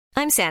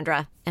I'm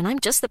Sandra, and I'm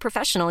just the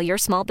professional your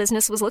small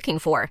business was looking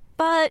for.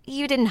 But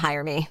you didn't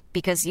hire me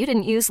because you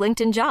didn't use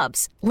LinkedIn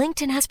Jobs.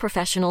 LinkedIn has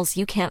professionals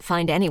you can't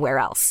find anywhere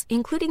else,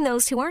 including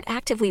those who aren't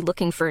actively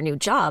looking for a new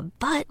job,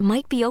 but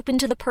might be open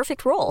to the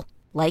perfect role,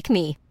 like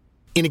me.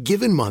 In a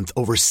given month,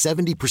 over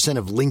 70%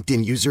 of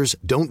LinkedIn users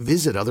don't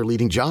visit other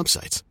leading job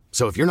sites.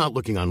 So if you're not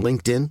looking on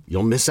LinkedIn,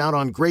 you'll miss out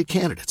on great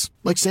candidates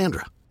like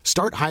Sandra.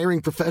 Start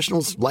hiring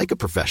professionals like a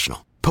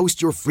professional.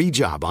 Post your free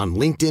job on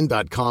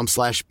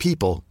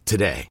linkedin.com/people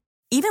today.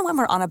 Even when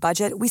we're on a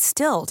budget, we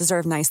still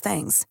deserve nice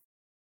things.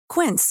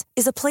 Quince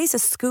is a place to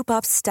scoop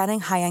up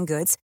stunning high-end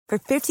goods for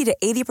 50 to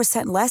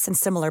 80% less than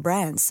similar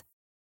brands.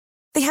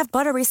 They have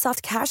buttery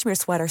soft cashmere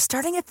sweaters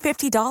starting at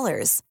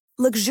 $50,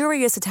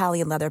 luxurious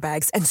Italian leather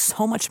bags, and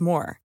so much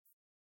more.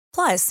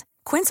 Plus,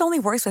 Quince only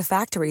works with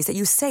factories that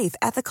use safe,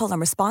 ethical, and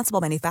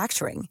responsible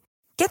manufacturing.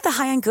 Get the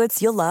high-end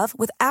goods you'll love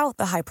without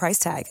the high price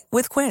tag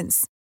with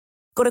Quince.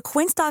 Go to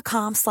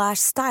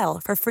quince.com/style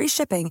for free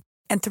shipping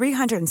and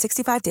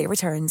 365-day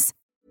returns.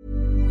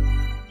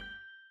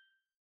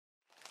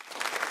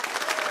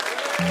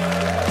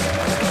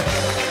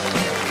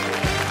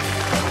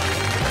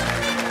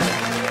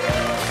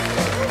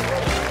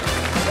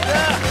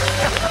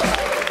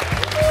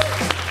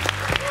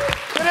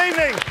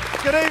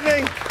 Good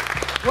evening.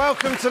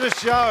 Welcome to the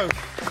show.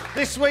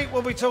 This week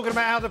we'll be talking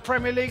about how the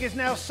Premier League is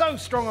now so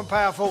strong and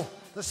powerful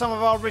that some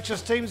of our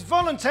richest teams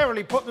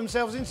voluntarily put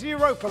themselves into the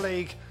Europa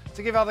League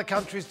to give other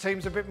countries'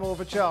 teams a bit more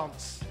of a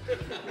chance.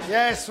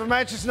 Yes, for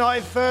Manchester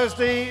United,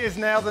 Thursday is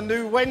now the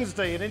new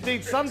Wednesday, and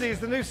indeed Sunday is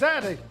the new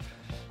Saturday.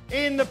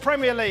 In the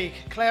Premier League,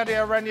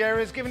 Claudio Ranieri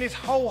has given his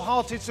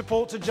wholehearted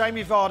support to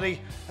Jamie Vardy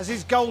as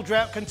his goal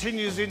drought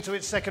continues into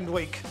its second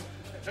week.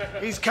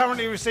 He's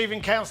currently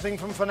receiving counselling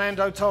from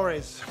Fernando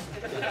Torres.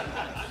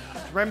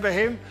 Remember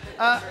him?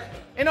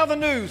 In other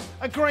news,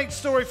 a great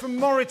story from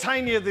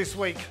Mauritania this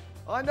week.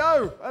 I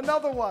know,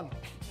 another one.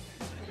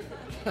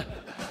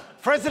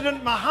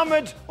 President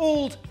Mohammed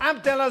Ould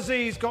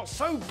Abdelaziz got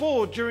so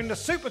bored during the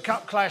Super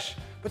Cup clash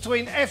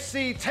between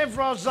FC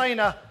Tevraz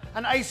Zayna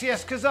and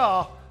ACS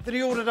Kazar that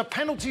he ordered a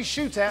penalty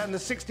shootout in the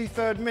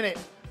 63rd minute.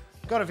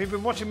 God, if you've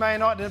been watching Man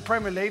United in the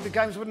Premier League, the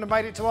games wouldn't have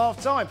made it to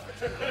half-time.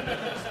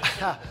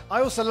 I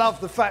also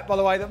love the fact, by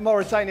the way, that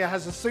Mauritania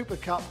has a Super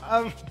Cup.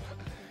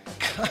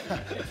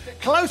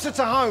 Closer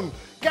to home,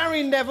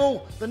 Gary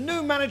Neville, the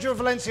new manager of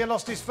Valencia,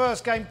 lost his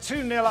first game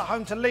 2-0 at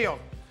home to Lyon.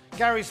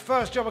 Gary's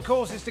first job, of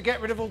course, is to get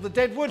rid of all the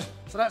deadwood,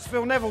 so that's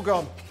Phil Neville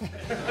gone.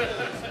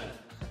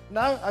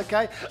 No?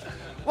 OK.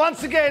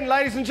 Once again,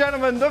 ladies and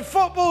gentlemen, the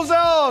football's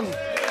on!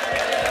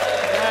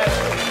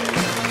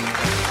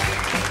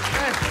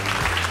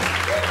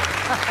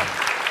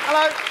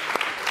 Hello.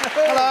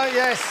 Hello,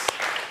 yes.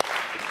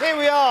 Here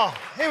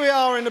we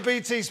are in the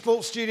BT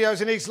Sports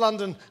Studios in East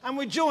London, and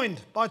we're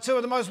joined by two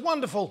of the most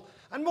wonderful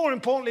and, more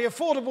importantly,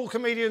 affordable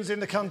comedians in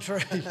the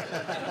country.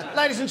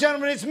 Ladies and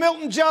gentlemen, it's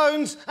Milton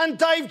Jones and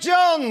Dave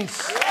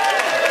Johns.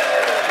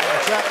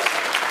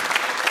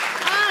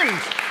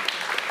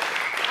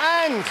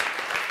 And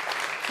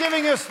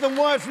giving us the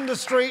word from the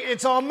street,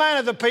 it's our man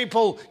of the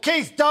people,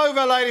 Keith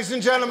Dover, ladies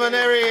and gentlemen.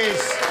 There he is.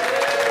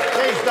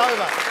 Keith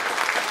Dover.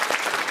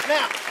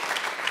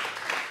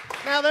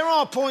 Now, there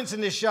are points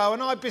in this show,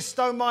 and I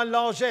bestow my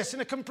largesse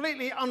in a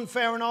completely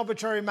unfair and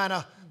arbitrary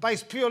manner,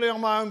 based purely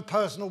on my own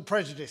personal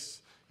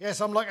prejudice.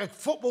 Yes, I'm like a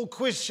football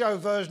quiz show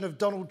version of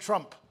Donald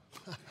Trump.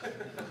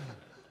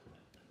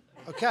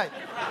 OK.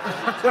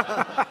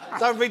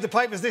 Don't read the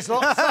papers this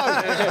lot. So.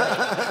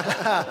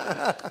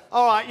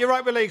 All right,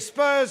 Europa League.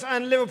 Spurs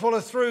and Liverpool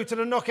are through to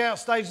the knockout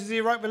stages of the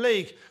Europa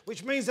League,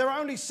 which means there are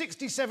only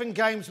 67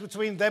 games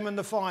between them and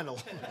the final.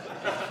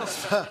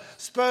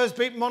 Spurs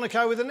beat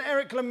Monaco with an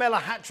Eric Lamela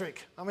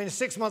hat-trick. I mean,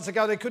 6 months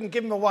ago they couldn't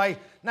give him away.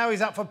 Now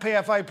he's up for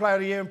PFA Player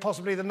of the Year and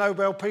possibly the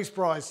Nobel Peace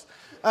Prize.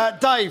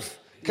 Dave,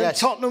 can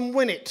Tottenham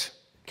win it?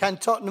 Can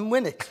Tottenham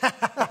win it? Is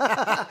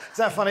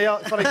that funny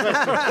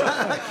question?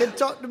 Can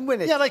Tottenham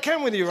win it? Yeah, they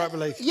can win the Europa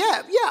League.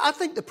 Yeah, I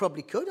think they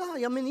probably could.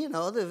 I mean, you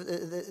know,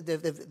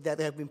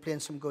 they've been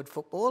playing some good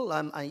football.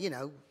 You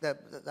know,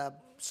 they're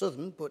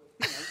southern, but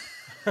you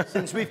know,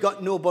 since we've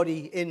got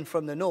nobody in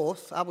from the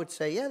north, I would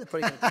say, yeah, they're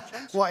pretty good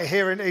chance. What,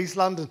 here in East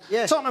London?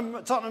 Yeah.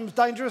 Tottenham's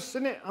dangerous,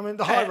 isn't it? I mean,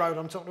 the high road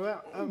I'm talking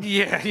about.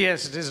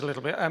 Yes, it is a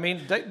little bit. I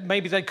mean,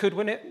 maybe they could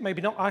win it,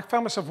 maybe not. I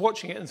found myself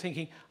watching it and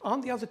thinking,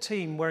 aren't the other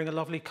team wearing a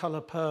lovely colour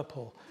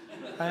purple?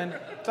 And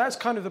that's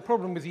kind of the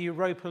problem with the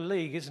Europa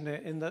League, isn't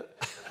it? In that...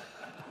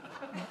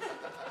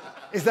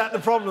 Is that the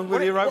problem with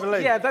the Europa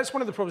League? Yeah, that's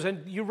one of the problems.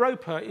 And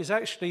Europa is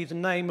actually the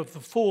name of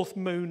the fourth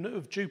moon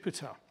of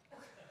Jupiter.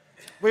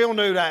 We all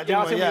knew that,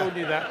 didn't we? Yeah, I think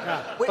we all knew that.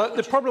 Yeah. But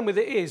the problem with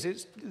it is,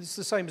 it's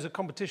the same as a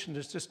competition.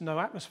 There's just no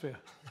atmosphere.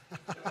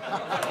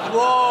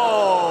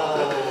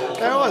 Whoa!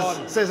 There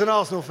was, says an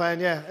Arsenal fan.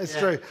 Yeah, it's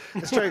true.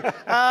 It's true.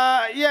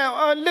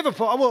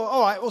 Liverpool. Well,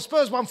 all right. Well,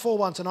 Spurs won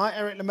 4-1 tonight.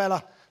 Eric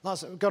Lamela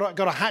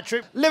got a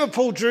hat-trick.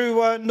 Liverpool drew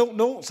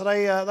 0-0, so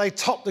they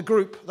topped the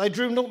group. They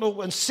drew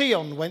 0-0 and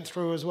Sion went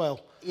through as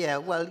well. Yeah,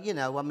 well,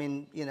 I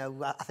mean,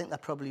 I think they're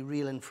probably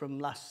reeling from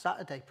last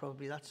Saturday,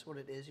 probably. That's what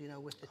it is,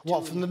 with the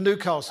What, from the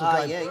Newcastle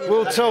game? Yeah,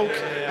 we'll talk.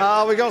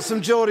 We got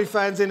some Geordie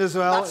fans in as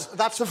well.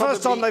 That's the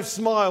first time they've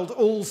smiled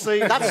all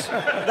season.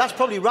 That's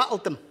probably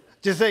rattled them.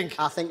 Do you think?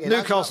 I think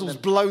Newcastle's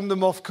blown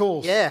them off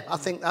course. Yeah, I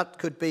think that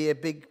could be a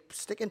big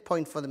sticking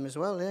point for them as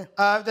well, yeah.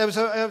 There was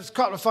a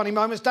couple of funny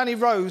moments. Danny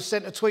Rose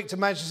sent a tweet to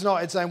Manchester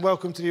United saying,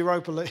 "Welcome to the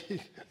Europa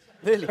League."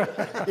 Really?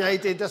 Yeah, he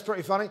did. That's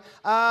pretty funny.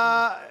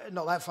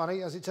 Not that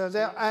funny, as it turns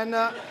out. And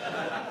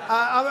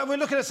we're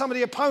looking at some of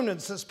the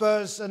opponents that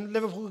Spurs and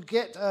Liverpool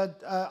get.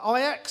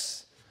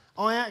 Ajax.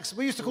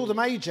 We used to call them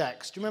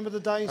Ajax. Do you remember the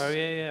days? Oh,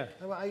 yeah.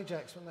 They were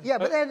Ajax, weren't they? Yeah,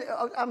 but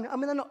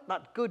they're not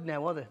that good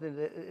now, are they?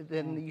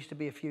 Than they used to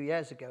be a few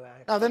years ago.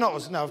 No, they're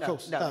not. No, of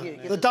course. No.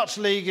 The Dutch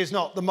league is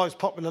not the most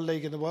popular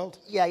league in the world.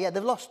 Yeah,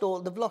 they've lost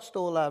all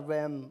our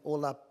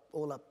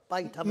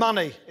bite.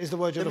 Money is the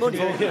word you're looking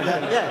for.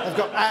 Yeah. They've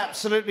got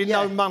absolutely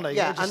no money.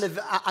 Yeah,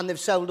 and they've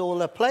sold all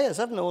their players,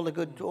 haven't they? All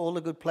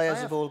the good players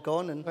have all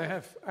gone. And they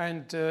have.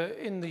 And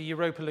in the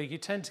Europa League, you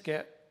tend to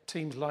get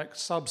teams like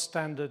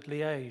substandard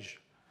Liège.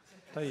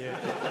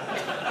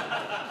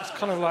 It's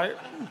kind of like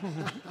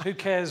who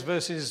cares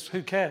versus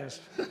who cares.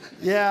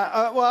 Yeah,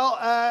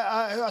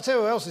 I'll tell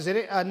you who else is in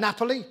it.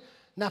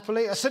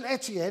 Napoli, St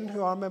Etienne,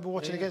 who I remember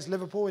watching against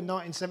Liverpool in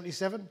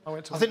 1977. I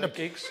went to the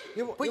gigs.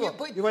 You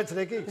went to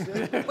their gigs,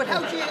 yeah. But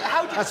how do you...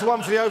 That's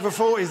one for the over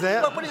 40s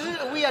there. But isn't it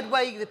a weird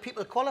way that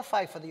people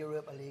qualify for the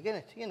Europa League,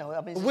 isn't it?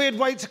 A weird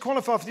way to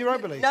qualify for the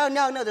Europa League?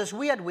 No, there's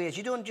weird ways.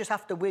 You don't just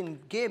have to win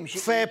games.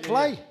 Fair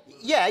play.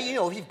 Yeah,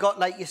 if you've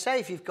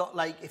got,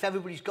 if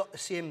everybody's got the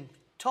same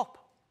top.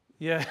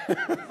 Yeah.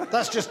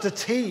 That's just a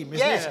team,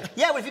 isn't it?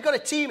 Yeah, well, if you've got a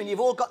team and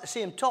you've all got the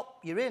same top,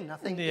 you're in, I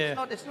think.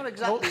 Yeah. It's not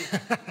exactly...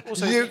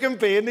 Also, you can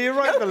be in the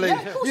Europa League.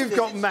 You've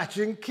got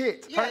matching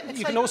kit. Yeah,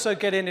 you can also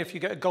get in if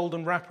you get a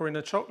golden wrapper in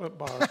a chocolate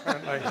bar,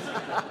 apparently.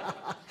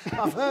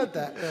 I've heard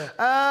that.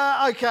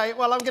 Yeah. OK,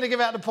 well, I'm going to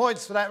give out the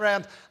points for that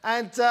round.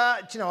 And,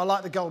 I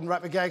like the golden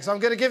wrapper gag, so I'm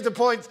going to give the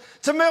points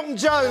to Milton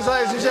Jones,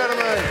 ladies and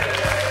gentlemen.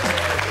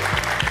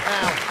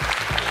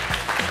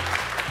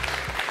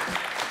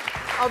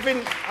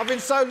 I've been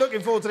so looking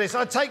forward to this.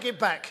 I take it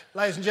back,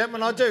 ladies and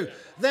gentlemen, I do.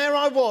 There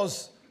I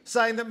was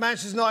saying that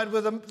Manchester United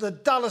were the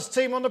dullest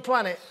team on the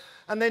planet,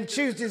 and then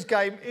Tuesday's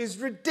game is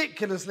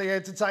ridiculously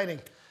entertaining.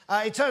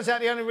 It turns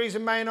out the only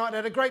reason Man United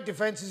had a great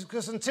defence is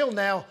because until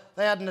now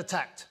they hadn't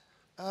attacked.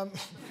 I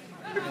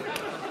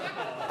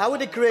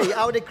would agree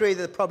that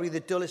they're probably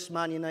the dullest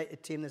Man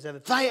United team there's ever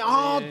been. They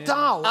are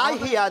dull. I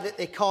hear that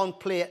they can't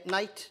play at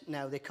night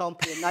now. They can't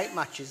play night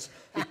matches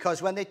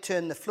because when they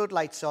turn the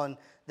floodlights on,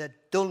 the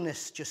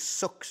dullness just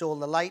sucks all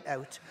the light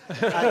out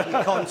and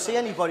you can't see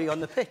anybody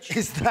on the pitch.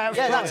 Is that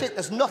Yeah, right? that's it.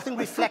 There's nothing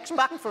reflects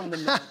back from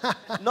them now.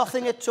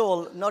 Nothing at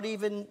all. Not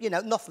even,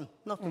 nothing.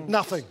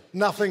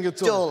 Nothing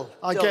at all. Dull.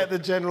 I get the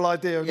general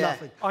idea of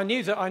nothing. I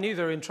knew they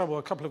were in trouble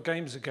a couple of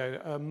games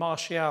ago.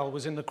 Martial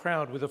was in the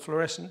crowd with a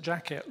fluorescent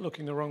jacket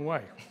looking the wrong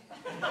way.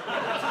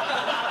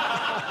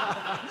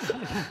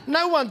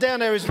 No one down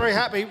there is very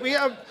happy.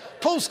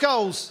 Paul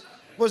Scholes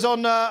was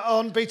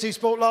on BT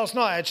Sport last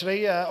night,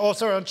 actually,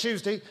 on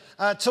Tuesday,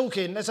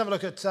 talking. Let's have a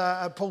look at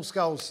Paul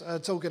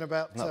Scholes talking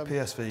about... That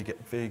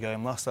PSV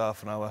game, last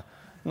half an hour,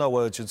 no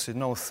urgency,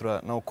 no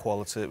threat, no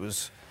quality. It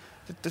was...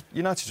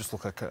 United just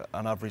look like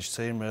an average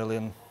team, really,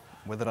 and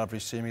with an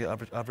average team, you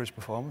get average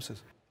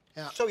performances.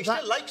 Yeah. So he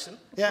still likes them.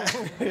 Yeah,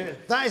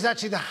 that is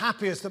actually the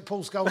happiest that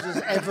Paul Scholes has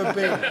ever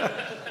been.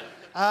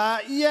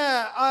 I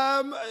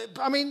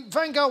mean,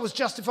 Van Gaal was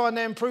justifying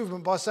their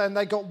improvement by saying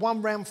they got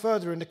one round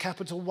further in the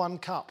Capital One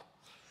Cup.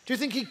 Do you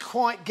think he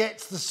quite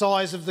gets the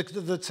size of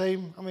the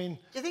team? I mean...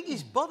 Do you think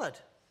he's bothered? Do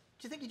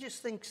you think he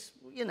just thinks,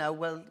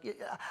 because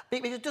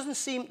it doesn't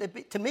seem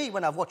to me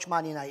when I've watched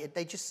Man United,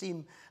 they just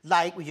seem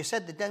like, well, you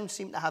said, they don't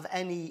seem to have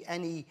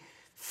any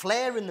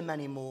flair in them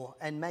anymore,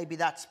 and maybe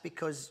that's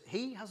because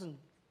he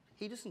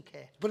doesn't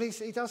care. But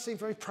he does seem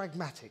very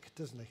pragmatic,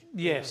 doesn't he?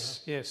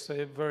 Yes,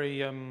 they're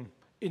very...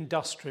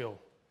 industrial.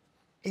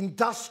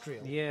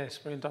 Industrial? Yes,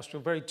 very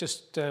industrial. Very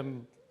just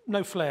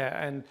no flair.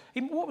 And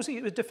what was he?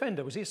 A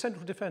defender? Was he a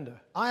central defender?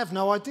 I have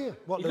no idea.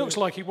 He looks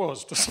like he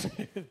was, doesn't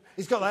he?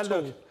 He's got that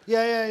look.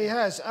 Yeah, he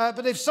has.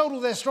 But they've sold all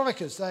their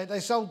strikers.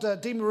 They sold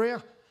Di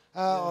Maria.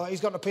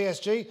 He's got the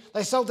PSG.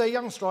 They sold their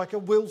young striker,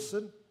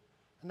 Wilson.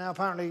 And now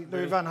apparently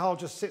Louis van Gaal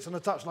just sits on the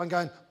touchline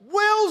going,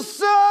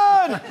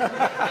 Wilson!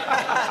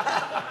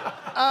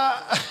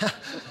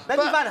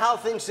 Maybe Van Gaal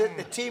thinks that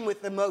the team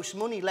with the most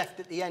money left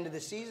at the end of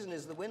the season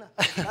is the winner.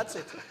 That's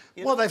it.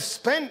 Well, they've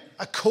spent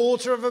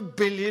 $250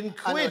 million.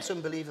 I know, it's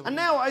unbelievable. And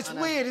now it's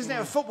weird, isn't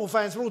it? Football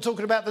fans are all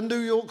talking about the New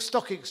York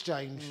Stock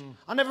Exchange.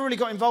 I never really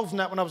got involved in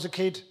that when I was a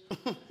kid.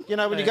 When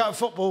you go to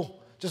football,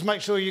 just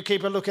make sure you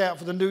keep a lookout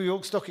for the New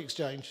York Stock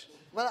Exchange.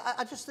 Well,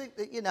 I just think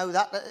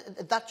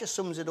that, that just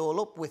sums it all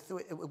up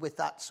with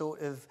that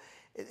sort of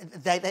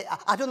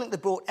I don't think they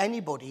brought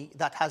anybody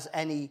that has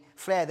any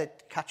flair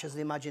that catches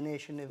the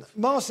imagination of...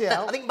 Martial.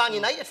 I think Man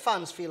United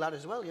fans feel that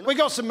as well, you know? We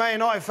got some Man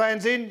United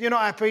fans in. You're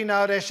not happy?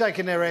 No, they're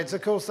shaking their heads.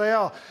 Of course they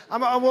are.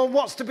 Well,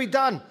 what's to be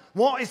done?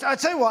 I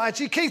tell you what,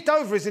 actually, Keith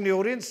Dover is in the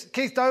audience.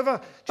 Keith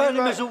Dover. Burn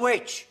them as a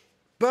witch.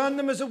 Burn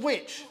them as a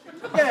witch?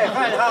 Yeah,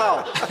 Van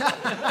Hal.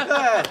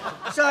 Yeah.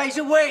 So he's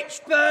a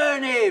witch,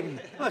 burn him.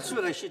 That's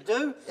what they should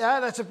do. Yeah,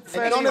 that's a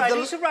fair...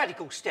 It's a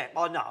radical step,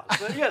 I know.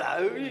 But, you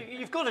know,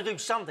 you've got to do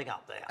something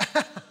up there.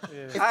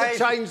 If they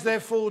change their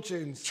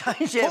fortunes.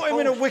 Change their Put him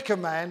in a wicker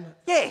man.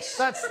 Yes.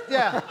 That's,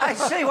 yeah. And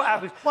see what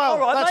happens. Well, all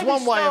right, that's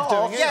one way of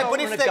doing it. Yeah,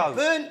 but if they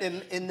burnt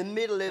him in the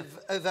middle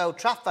of Old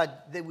Trafford,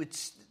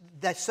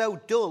 they're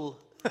so dull...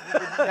 The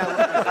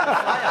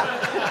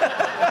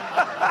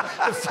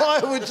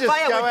fire would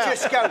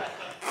just go.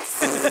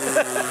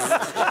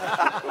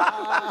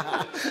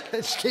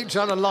 Let's keep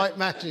trying to light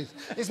matches.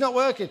 It's not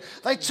working.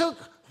 They took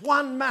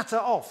Juan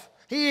Mata off.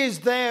 He is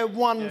their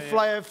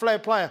flair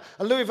player.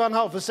 And Louis van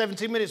Gaal for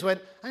 17 minutes went,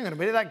 hang on a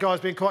minute, that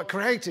guy's been quite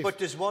creative. But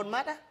does one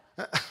matter?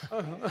 Do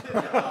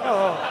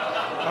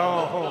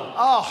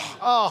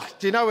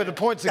you know where the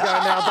points are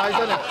going nowadays,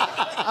 don't it?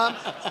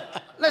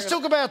 Let's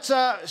talk about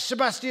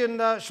Sebastian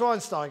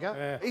Schweinsteiger.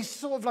 Yeah. He's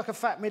sort of like a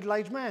fat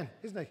middle-aged man,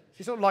 isn't he?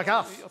 He's sort of like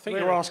us. I think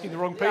you're asking the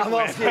wrong people.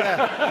 I'm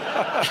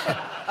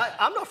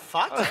not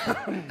fat.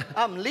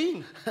 I'm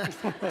lean.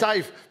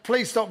 Dave,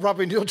 please stop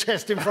rubbing your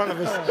chest in front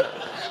of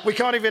us. We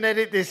can't even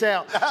edit this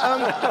out.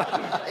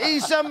 He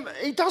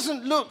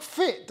doesn't look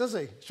fit, does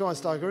he,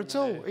 Schweinsteiger, at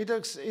all? He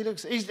looks.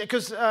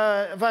 Because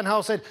Van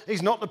Gaal said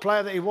he's not the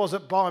player that he was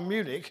at Bayern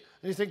Munich.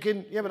 And you're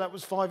thinking, yeah, but that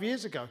was 5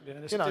 years ago. Yeah,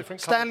 you know,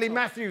 Stanley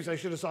Matthews, they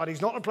should have said.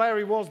 He's not the player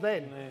he was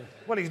then. Yeah.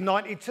 Well, he's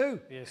 92.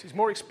 Yes, he's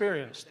more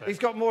experienced, though. He's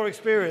got more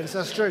experience,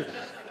 that's true.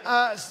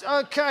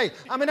 OK,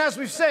 I mean, as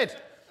we've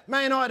said,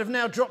 Man United have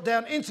now dropped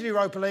down into the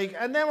Europa League,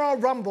 and there are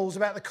rumbles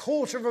about the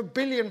 £250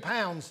 million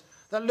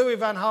that Louis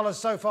van Gaal has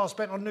so far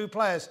spent on new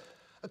players.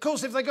 Of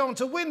course, if they go on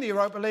to win the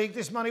Europa League,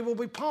 this money will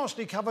be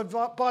partially covered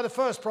by the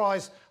first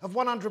prize of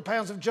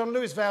 £100 of John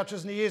Lewis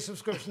vouchers and a year's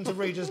subscription to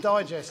Reader's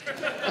Digest.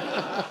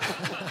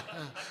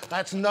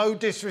 That's no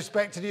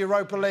disrespect to the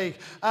Europa League.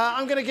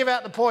 I'm going to give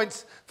out the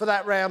points for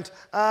that round.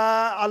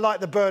 I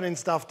like the burning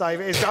stuff,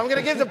 Dave. I'm going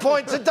to give the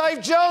point to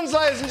Dave Johns,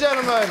 ladies and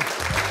gentlemen.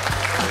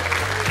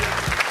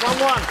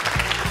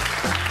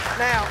 1-1.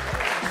 Now,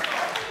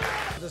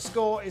 the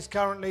score is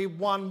currently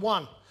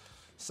 1-1.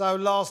 So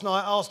last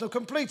night, Arsenal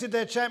completed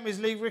their Champions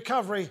League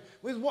recovery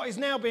with what is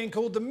now being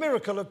called the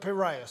miracle of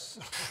Piraeus.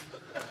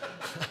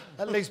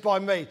 At least by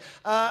me.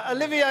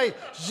 Olivier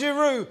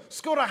Giroud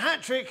scored a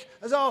hat-trick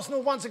as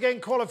Arsenal once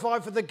again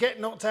qualified for the get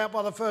knocked out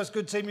by the first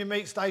good team you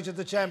meet stage of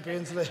the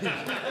Champions League.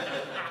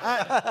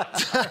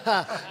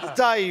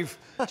 Dave,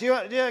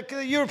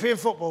 European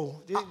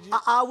football?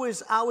 I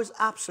was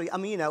absolutely... I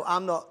mean, you know,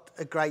 I'm not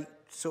a great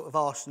sort of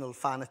Arsenal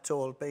fan at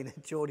all, being a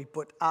Geordie,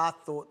 but I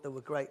thought they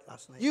were great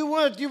last night. You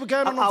were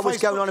going on Facebook? I was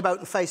going on about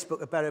on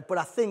Facebook about it, but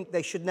I think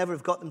they should never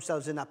have got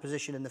themselves in that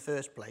position in the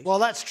first place. Well,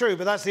 that's true,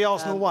 but that's the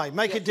Arsenal way.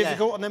 Make it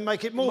difficult and then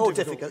make it more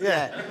difficult.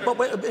 Yeah.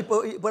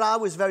 But I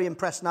was very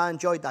impressed and I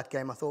enjoyed that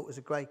game. I thought it was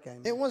a great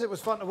game. It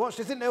was fun to watch.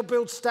 Do you think they'll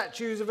build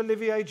statues of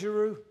Olivier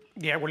Giroud?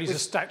 Yeah, well, he's a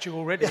statue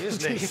already,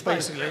 isn't he,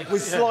 basically?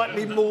 With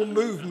slightly more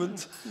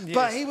movement. Yes.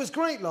 But he was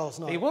great last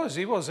night. He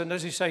was. And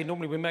as you say,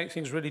 normally we make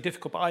things really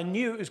difficult. But I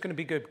knew it was going to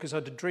be good because I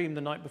had a dream the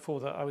night before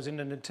that I was in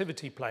a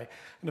nativity play.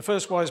 And the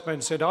first wise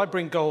man said, I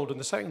bring gold. And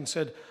the second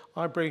said,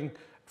 I bring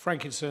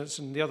frankincense.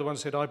 And the other one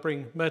said, I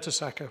bring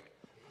Mertesacker.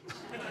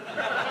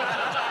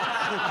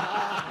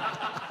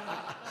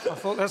 I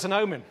thought that's an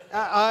omen.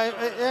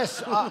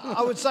 Yes,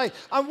 I would say.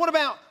 What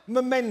about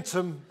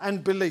momentum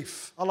and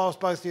belief? I'll ask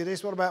both of you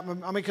this. What about... I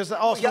mean, because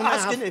Arsenal You're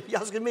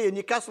asking me, a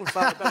Newcastle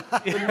fan, about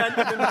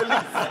momentum and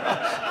belief.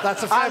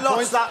 That's a fair point. I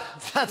lost that.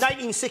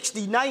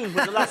 1969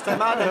 was the last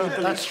time I had any.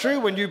 That's true,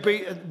 when you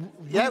beat...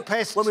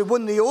 Pest. When we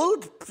won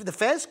the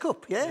Fairs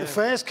Cup, yeah. The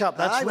Fairs Cup,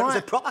 that's right. It was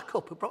a proper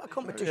cup, a proper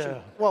competition.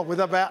 Yeah. Well,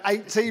 with about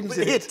 8 teams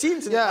in it. 8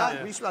 teams in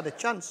it, we used to have a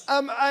chance.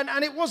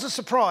 And it was a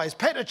surprise.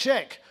 Petr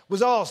Cech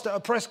was asked at a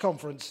press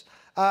conference,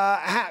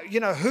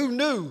 who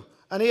knew?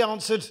 And he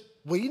answered,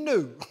 we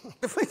knew.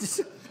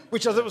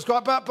 Which I thought was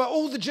quite bad. But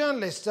all the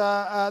journalists,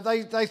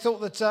 they thought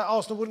that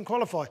Arsenal wouldn't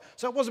qualify.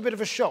 So it was a bit of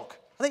a shock.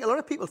 I think a lot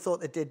of people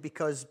thought they did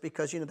because they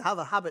have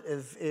a habit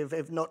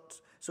of not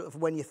sort of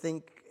when you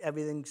think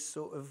everything's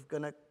sort of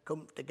going to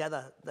come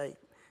together, they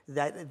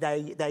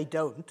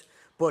don't.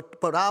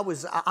 But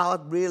I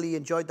really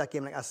enjoyed that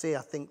game. Like I say,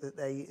 I think that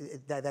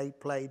they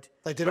played.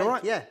 They did all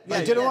right. Yeah,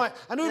 they did all right.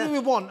 And who do we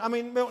want? I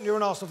mean, Milton, you're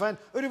an Arsenal fan.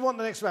 Who do we want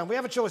the next round? We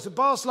have a choice of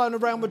Barcelona,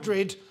 Real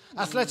Madrid,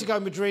 Atletico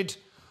Madrid,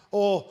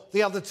 or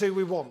the other two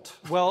we want.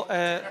 Well,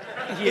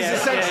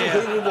 it's essentially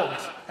who we want.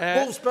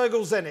 Wolfsburg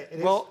or Zenit.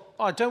 Well,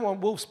 I don't want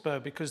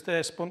Wolfsburg because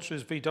their sponsor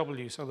is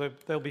VW, so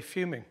they'll be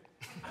fuming.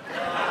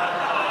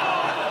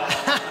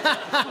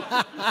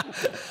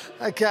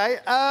 OK.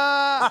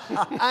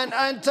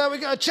 We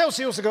got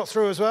Chelsea also got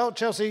through as well.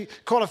 Chelsea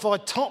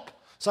qualified top.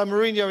 So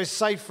Mourinho is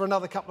safe for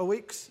another couple of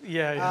weeks.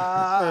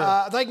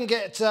 Yeah. They can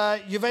get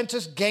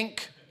Juventus, Genk,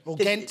 or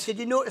Ghent. Did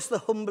you notice the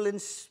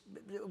humbleness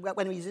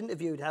when he was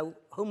interviewed, how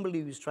humble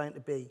he was trying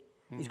to be?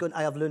 He's going,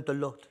 I have learnt a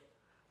lot.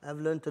 I've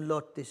learnt a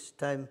lot this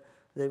time.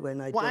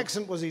 What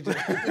accent was he doing?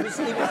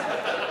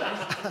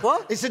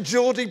 What? It's a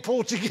Geordie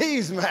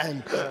Portuguese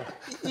man.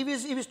 He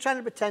was trying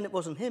to pretend it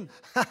wasn't him.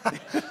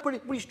 but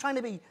he's trying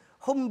to be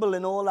humble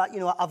and all that. You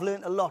know, I've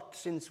learnt a lot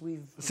since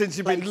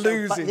you've been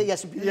losing.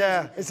 Yes,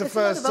 it's the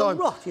first time.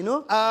 Rot, you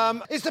know.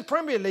 Is the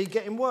Premier League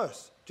getting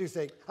worse, do you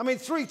think? I mean,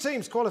 3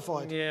 teams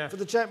qualified for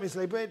the Champions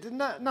League, but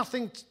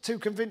nothing too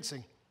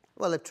convincing.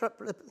 Well,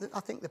 I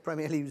think the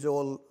Premier League's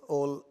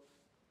all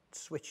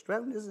switched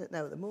round, isn't it,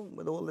 now at the moment,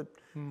 with all the,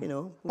 you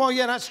know... Well,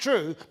 yeah, that's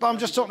true, but I'm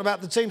just talking about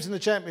the teams in the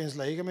Champions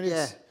League. I mean,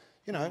 it's,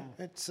 you know,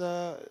 it's...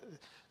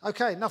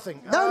 OK,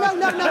 nothing. No, I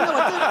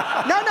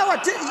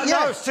didn't.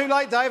 No, it's too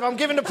late, Dave. I'm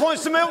giving the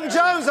points to Milton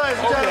Jones, ladies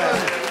and gentlemen.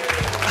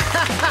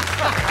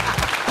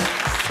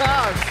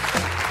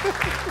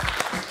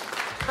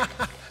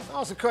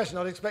 That's a question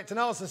I'd expect an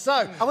answer.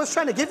 So... I was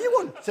trying to give you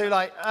one. Too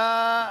late.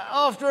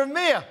 After a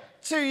mere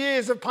 2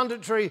 years of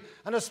punditry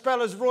and a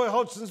spell as Roy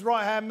Hodgson's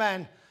right-hand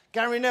man,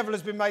 Gary Neville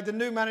has been made the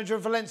new manager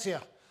of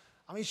Valencia.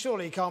 I mean,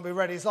 surely he can't be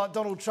ready. It's like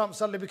Donald Trump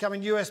suddenly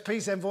becoming US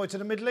peace envoy to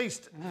the Middle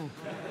East.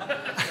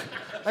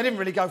 They didn't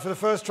really go for the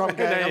first Trump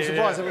game. I'm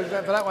surprised they went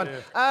for that one.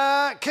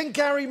 Yeah. Can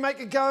Gary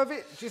make a go of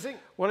it, do you think?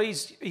 Well,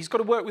 he's got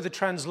to work with a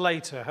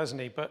translator, hasn't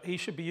he? But he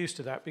should be used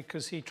to that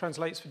because he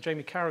translates for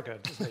Jamie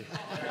Carragher, doesn't he?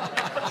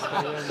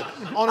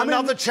 On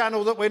another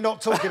channel that we're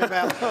not talking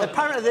about.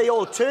 Apparently they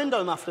all turned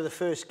on him after the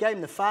first game,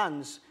 the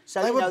fans.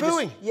 So, they were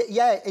booing?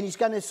 And he's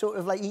going to sort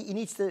of like, he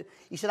needs to...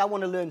 He said, I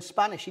want to learn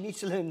Spanish. He needs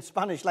to learn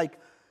Spanish, like...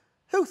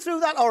 Who threw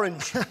that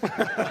orange?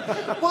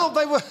 Well,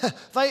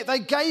 they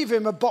gave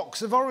him a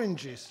box of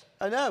oranges.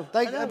 I know.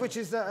 Which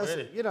is,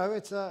 really? You know,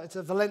 it's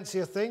a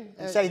Valencia thing.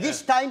 And say,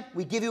 this time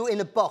we give you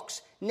in a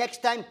box.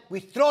 Next time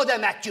we throw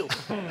them at you.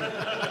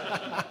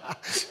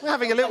 We're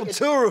having a little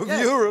tour of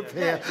Europe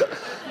here.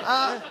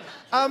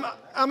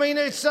 I mean,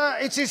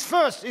 it's his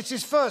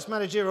first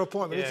managerial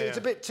appointment. It's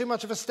a bit too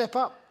much of a step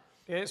up.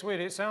 Yeah, it's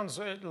weird. It sounds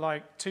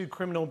like 2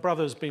 criminal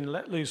brothers being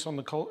let loose on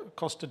the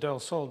Costa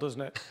del Sol,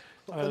 doesn't it?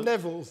 The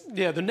Nevilles.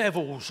 Yeah, the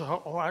Nevilles.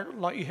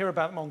 Like you hear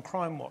about them on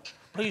Crime Watch.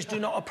 Please do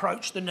not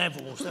approach the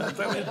Nevilles. They're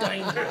very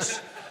dangerous.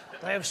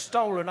 They have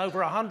stolen over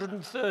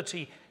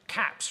 130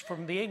 caps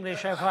from the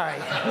English FA.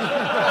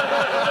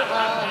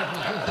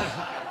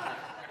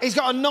 He's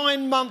got a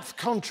 9-month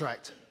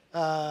contract.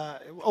 I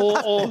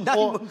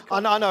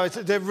know,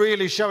 they're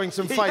really showing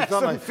some faith,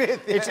 aren't they?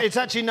 It's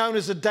actually known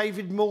as the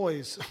David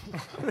Moyes.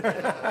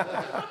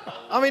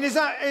 I mean,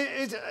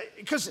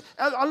 because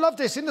I love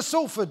this. In the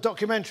Salford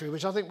documentary,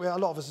 which I think a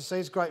lot of us have seen,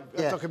 it's a great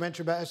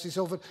documentary about FC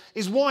Salford,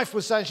 his wife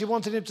was saying she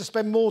wanted him to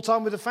spend more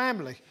time with the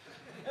family.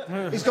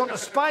 He's gone to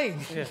Spain.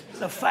 Yeah.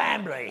 The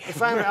family. The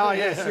family. Oh,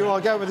 yes, you are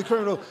going with the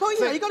criminal. Well,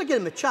 you know, you've got to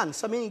give him a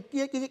chance. I mean,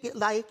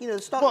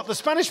 What, the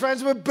Spanish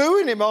fans were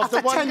booing him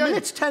after 1 game?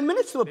 10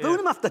 minutes. They were booing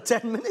him after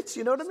 10 minutes,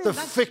 you know what I mean? The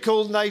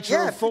fickle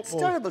nature of football. It's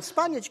terrible.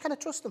 Spaniards, you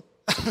cannot trust them.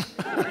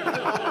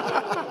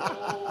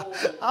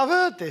 I've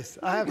heard this.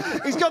 I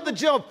have. He's got the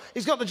job.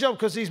 He's got the job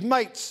because he's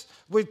mates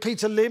with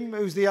Peter Lim,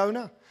 who's the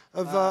owner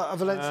of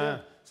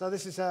Valencia. So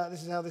this is how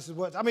this has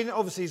worked. I mean,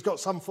 obviously he's got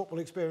some football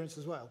experience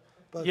as well.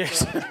 But,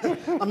 yes.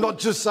 I'm not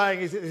just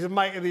saying he's a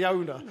mate of the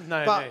owner.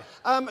 No.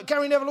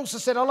 Gary Neville also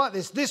said, I like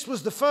this. This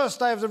was the first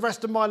day of the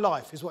rest of my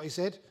life, is what he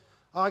said.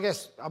 I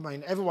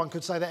mean, everyone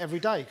could say that every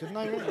day, couldn't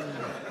they?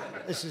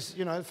 This is,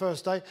 you know, the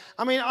first day.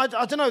 I mean, I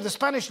don't know, the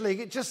Spanish league,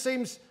 it just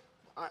seems...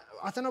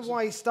 I don't know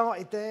why he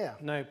started there.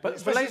 No, but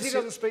especially Valencia... he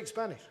doesn't speak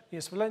Spanish.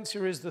 Yes,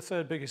 Valencia is the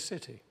 3rd biggest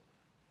city.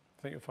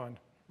 I think you'll find.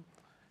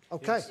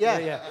 OK.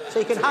 Yes. Yeah. So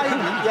you can hide him,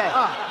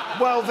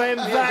 well, then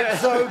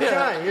that's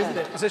OK, isn't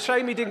it? It's a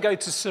shame he didn't go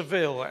to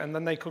Seville and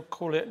then they could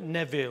call it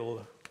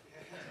Neville.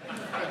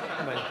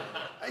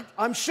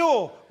 I'm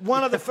sure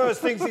one of the first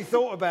things he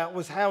thought about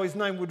was how his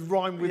name would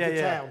rhyme with the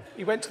town.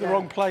 He went to the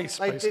wrong place,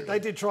 They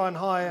did try and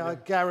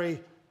hire Gary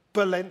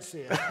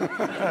Valencia,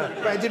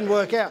 but it didn't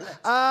work out.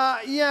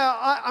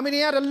 I mean, he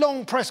had a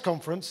long press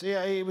conference.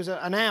 It was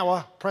an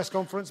hour press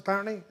conference,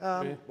 apparently.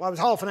 Well, it was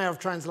half an hour of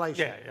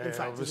translation, in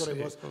fact, is what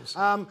it was.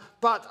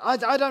 But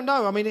I don't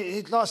know. I mean,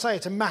 like I say,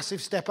 it's a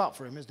massive step up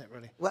for him, isn't it,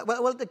 really?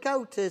 Well, the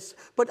goat is...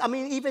 But, I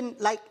mean, even,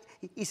 like...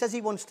 He says he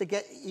wants to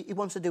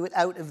do it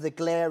out of the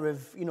glare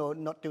of, you know,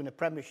 not doing a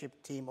Premiership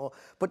team,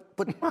 but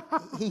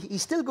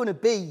he's still going to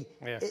be.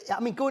 Yeah. I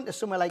mean, going to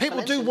somewhere like people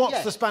Valencia, do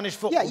watch the Spanish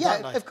football,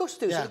 don't they? Of course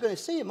do. So you're going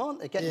to see him, aren't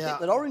they? Getting hit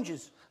with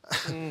oranges.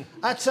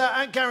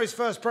 At Gary's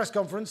first press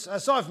conference,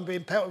 aside from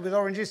being pelted with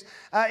oranges,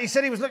 he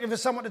said he was looking for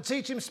someone to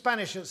teach him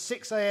Spanish at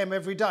 6 a.m.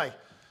 every day.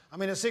 I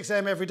mean, at 6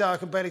 a.m. every day, I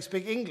can barely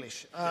speak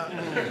English.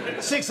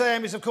 6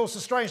 a.m. is, of course, a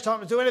strange time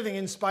to do anything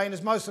in Spain,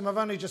 as most of them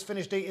have only just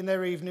finished eating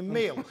their evening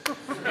meal.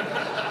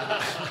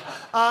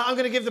 I'm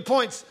going to give the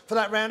points for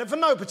that round, and for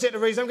no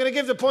particular reason, I'm going to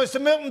give the points to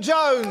Milton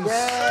Jones.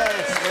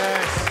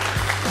 Yes.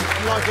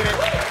 I'm liking it.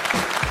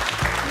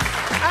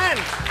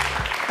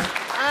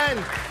 And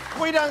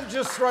We don't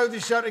just throw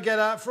this show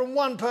together from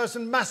one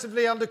person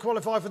massively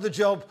underqualified for the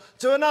job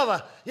to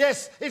another.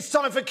 Yes, it's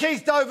time for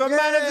Keith Dover,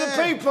 Man of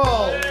the People.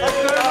 There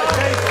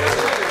he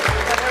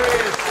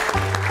is.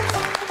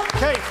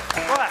 Keith,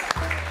 right.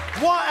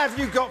 What have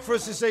you got for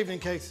us this evening,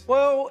 Keith?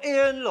 Well,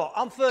 Ian, look,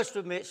 I'm first to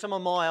admit some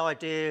of my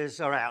ideas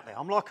are out there.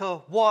 I'm like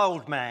a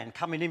wild man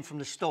coming in from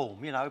the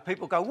storm, you know.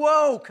 People go,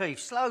 whoa, Keith,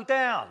 slow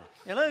down,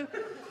 you know?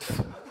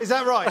 Is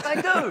that right?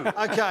 They do.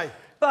 OK.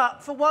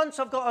 But for once,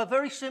 I've got a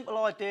very simple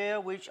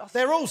idea, which I think...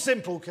 They're all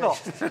simple,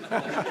 Keith.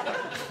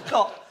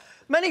 Look,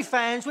 many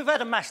fans, we've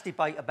had a mass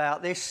debate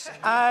about this,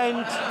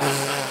 and...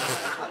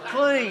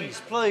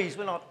 please,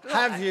 we're not...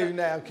 Have you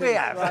now, Keith? We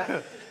have.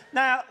 Right.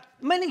 Now,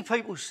 many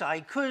people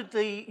say, could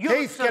the...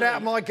 Keith, get out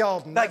of my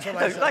garden. They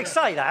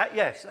say that,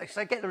 yes. They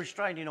say get the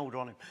restraining order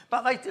on him.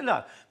 But they do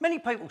no. Many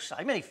people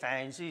say, many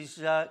fans,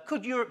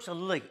 could Europe's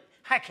elite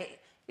hack it,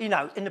 you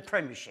know, in the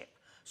Premiership?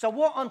 So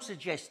what I'm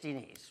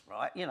suggesting is,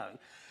 right, you know,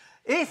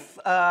 if,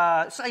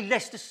 say,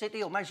 Leicester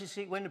City or Manchester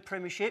City win the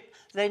Premiership,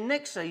 then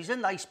next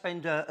season they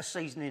spend a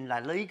season in La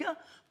Liga.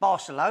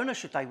 Barcelona,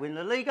 should they win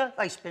La Liga,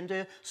 they spend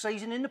a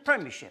season in the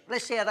Premiership.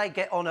 Let's see how they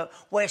get on at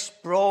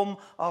West Brom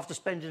after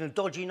spending a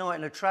dodgy night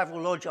in a travel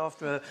lodge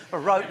after a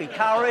ropey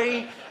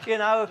curry. You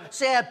know,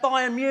 see how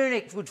Bayern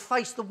Munich would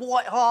face the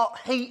white hot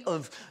heat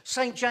of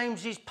St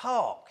James's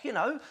Park, you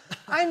know.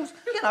 And,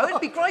 you know,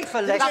 it'd be great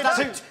for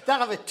Leicester. They'll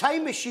have a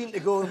time machine to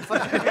go and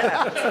find. You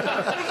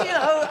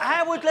know,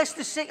 how would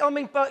Leicester City... I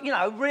mean, but, you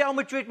know, Real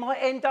Madrid might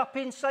end up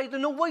in, say, the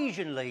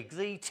Norwegian League,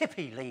 the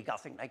Tippy League, I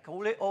think they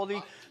call it, or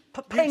the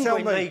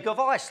Penguin League of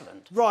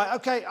Iceland. Right,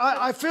 OK.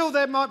 I feel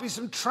there might be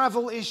some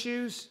travel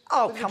issues.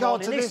 Oh, come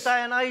on. In this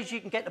day and age, you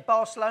can get to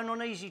Barcelona on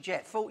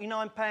EasyJet,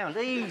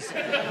 £49, easy.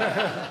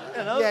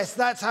 You know? Yes,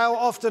 that's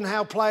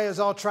how players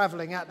are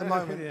travelling at the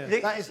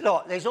moment.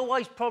 Look, there's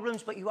always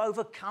problems, but you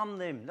overcome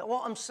them.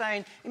 What I'm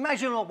saying,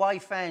 imagine away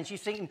fans, you're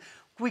thinking,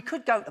 we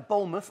could go to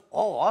Bournemouth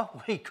or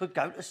we could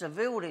go to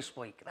Seville this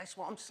week. That's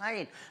what I'm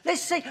saying.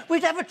 Let's see.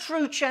 We'd have a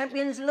true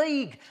Champions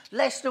League.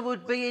 Leicester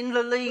would be in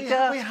La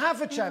Liga. We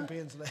have a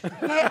Champions League.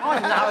 Yeah, I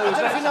know. I don't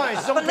know if you know,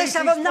 it's on but let's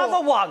have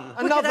another one.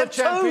 Another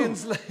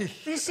Champions League.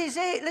 This is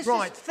it. Let's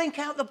just think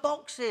out the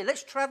box here.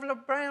 Let's travel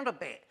around a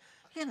bit.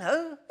 You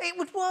know, it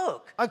would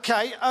work.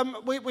 OK,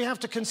 we have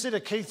to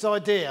consider Keith's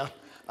idea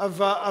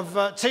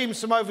of teams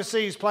from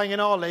overseas playing in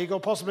our league,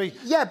 or possibly...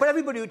 Yeah, but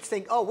everybody would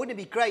think, oh, wouldn't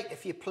it be great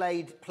if you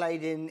played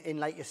in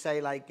like you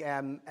say, like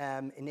in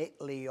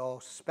Italy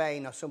or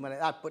Spain or somewhere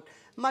like that. But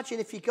imagine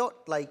if you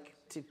got, like,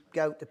 to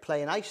go to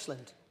play in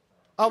Iceland.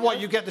 Oh,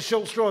 what, you get the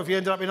short straw if you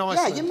ended up in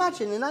Iceland? Yeah, you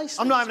imagine in Iceland.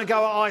 I'm not having to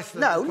go at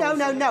Iceland.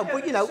 No,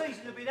 but, you know... The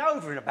season would be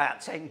over in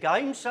about 10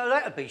 games, so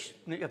that would be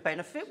a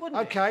benefit,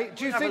 wouldn't it? OK,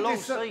 do you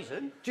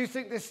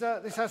think this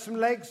has some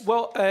legs?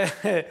 Well,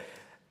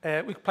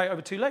 we could play it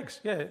over 2 legs,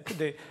 yeah, it could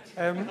do.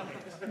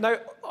 No,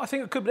 I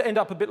think it could end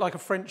up a bit like a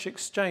French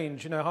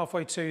exchange, you know,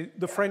 halfway to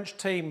the French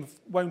team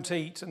won't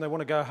eat and they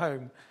want to go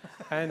home.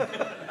 And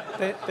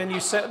then you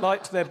set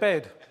light to their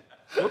bed.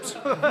 Whoops.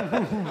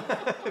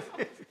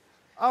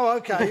 Oh,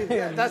 OK.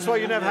 Yeah, that's why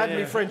you never had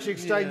any French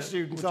exchange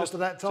students after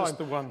that time. Just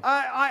the one.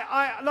 Like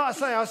I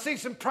say, I see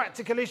some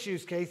practical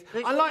issues, Keith.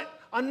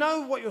 I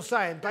know what you're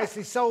saying.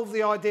 Basically, solve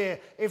the idea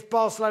if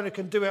Barcelona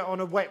can do it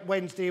on a wet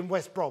Wednesday in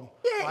West Brom.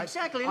 Yeah, right?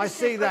 exactly. I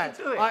see that.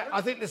 I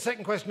think the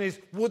second question is,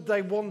 would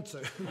they want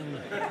to?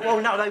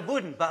 Well, no, they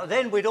wouldn't. But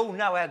then we'd all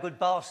know how good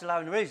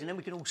Barcelona is, and then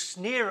we could all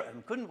sneer at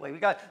them, couldn't we? We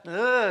go,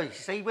 you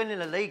see, winning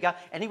the Liga,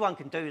 anyone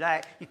can do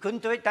that. You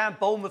couldn't do it down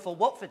Bournemouth or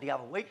Watford the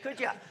other week, could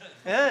you?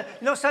 You're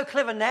not so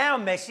clever now,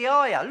 Messi,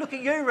 are you? Look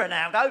at you,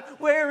 Ronaldo.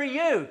 Where are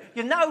you?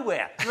 You're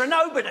nowhere. You're a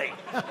nobody.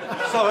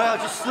 Sorry, I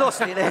just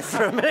lost it there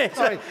for a minute.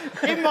 Sorry.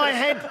 In my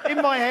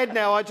head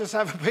now, I just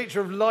have a picture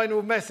of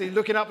Lionel Messi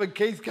looking up at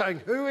Keith going,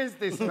 who is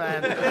this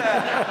man?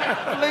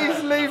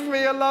 Please leave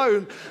me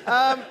alone.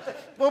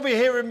 We'll be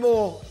hearing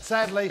more,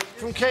 sadly,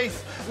 from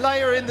Keith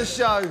later in the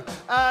show.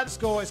 The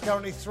score is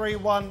currently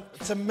 3-1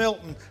 to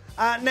Milton.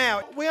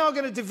 Now, we are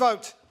going to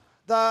devote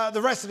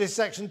the rest of this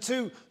section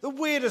to the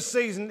weirdest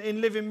season in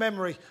living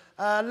memory.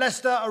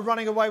 Leicester are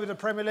running away with the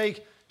Premier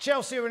League.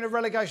 Chelsea are in a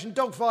relegation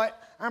dogfight,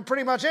 and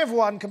pretty much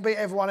everyone can beat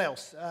everyone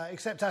else,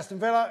 except Aston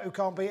Villa, who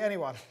can't beat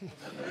anyone.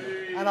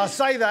 And I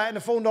say that in the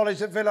full knowledge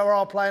that Villa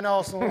are playing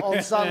Arsenal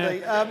on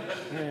Sunday.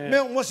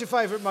 Milton, what's your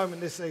favourite moment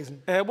this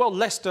season? Well,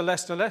 Leicester.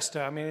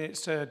 I mean,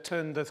 it's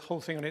turned the whole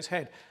thing on its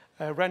head.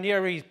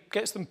 Ranieri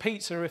gets them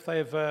pizza if they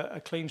have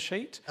a clean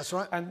sheet. That's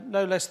right. And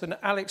no less than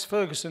Alex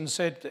Ferguson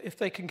said if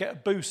they can get a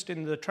boost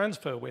in the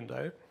transfer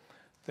window,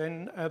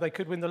 then they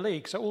could win the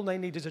league. So all they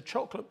need is a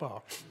chocolate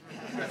bar.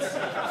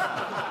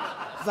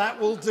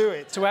 That will do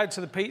it. To add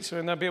to the pizza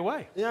and they'll be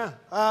away. Yeah.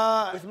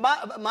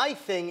 My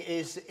thing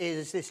is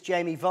this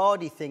Jamie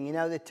Vardy thing, you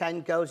know, the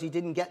 10 goals, he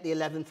didn't get the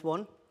 11th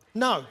one.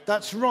 No,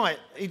 that's right.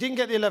 He didn't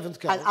get the 11th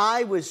goal. And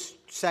I was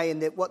saying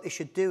that what they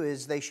should do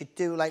is they should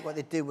do like what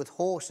they do with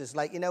horses.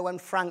 Like, you know, when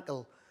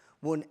Frankel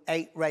won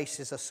 8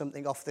 races or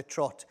something off the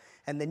trot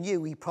and they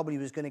knew he probably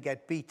was going to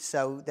get beat,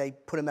 so they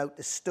put him out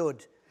the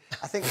stud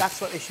I think that's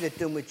what they should have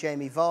done with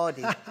Jamie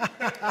Vardy.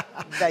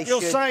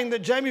 You're saying that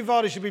Jamie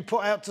Vardy should be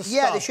put out to start?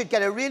 Yeah, they should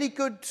get a really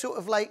good sort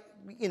of like,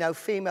 you know,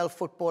 female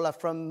footballer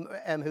from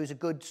who's a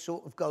good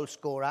sort of goal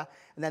scorer,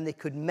 and then they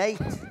could mate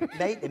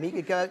him. He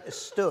could go out to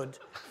stud,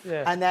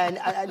 and then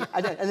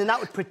that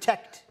would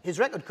protect his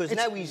record because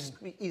now he's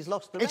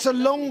lost the record. It's a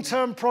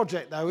long-term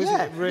project, though, isn't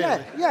it?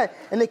 Really? Yeah.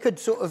 And they could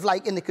sort of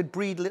like, and they could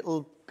breed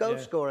little goal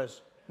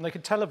scorers. And they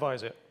could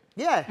televise it.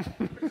 Yeah,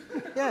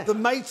 yeah. The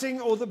mating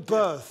or the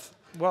birth?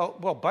 Well,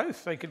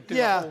 both. They could do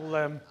the whole...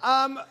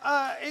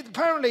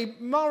 Apparently,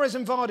 Mahrez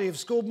and Vardy have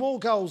scored more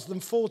goals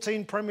than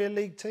 14 Premier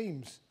League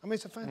teams. I mean,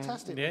 it's a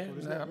fantastic record,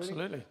 isn't it?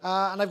 Absolutely. Really?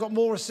 And they've got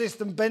more assists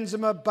than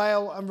Benzema,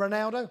 Bale and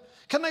Ronaldo.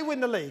 Can they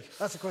win the league?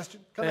 That's the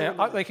question.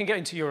 They can get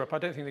into Europe. I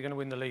don't think they're going to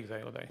win the league,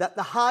 though, are they?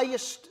 The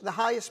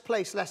highest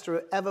place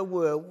Leicester ever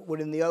were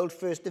in the old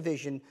First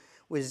Division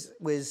was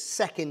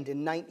second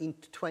in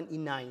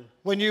 1929.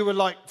 When you were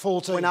like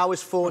 14? When I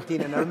was 14,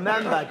 and I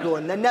remember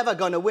going, they're never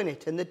going to win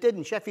it, and they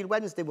didn't. Sheffield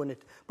Wednesday won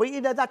it. But, you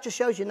know, that just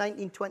shows you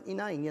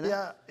 1929, you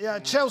know? Yeah.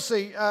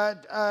 Chelsea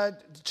are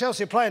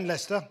playing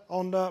Leicester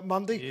on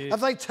Monday. Yeah.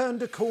 Have they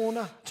turned a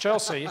corner?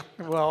 Chelsea?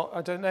 Well,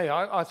 I don't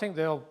know. I think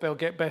they'll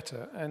get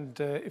better. And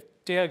if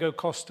Diego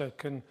Costa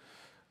can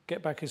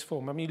get back his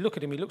form. I mean, you look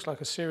at him, he looks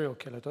like a serial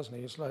killer, doesn't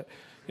he? It's like,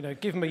 you know,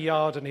 give him a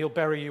yard and he'll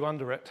bury you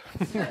under it.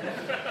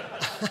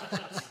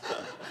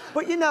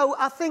 But, you know,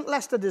 I think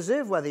Leicester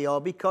deserve where they are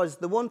because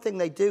the one thing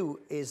they do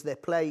is they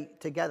play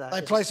together.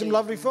 They play some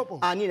lovely football.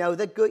 And, you know,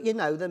 they're good, you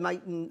know, they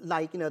might,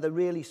 like, you know, they're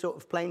really sort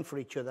of playing for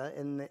each other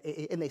and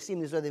they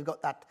seem as though they've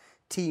got that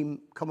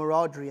team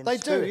camaraderie and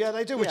spirit.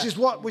 They do, which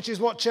is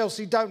what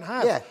Chelsea don't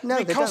have. Yeah, no, I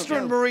mean, they Costa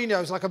don't, and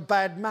Mourinho's like a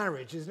bad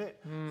marriage, isn't it?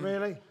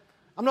 Really?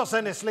 I'm not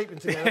saying they're sleeping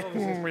together,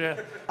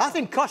 obviously. I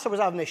think Costa was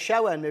having a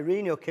shower and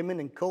Mourinho came in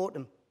and caught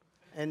him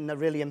and they're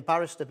really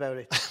embarrassed about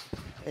it.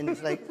 And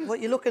he's like, what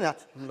are you looking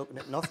at? I'm looking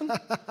at nothing.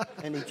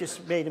 And he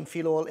just made him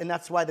feel all... And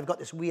that's why they've got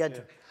this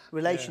weird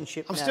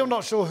relationship I'm now. still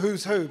not sure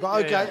who's who,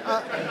 but OK.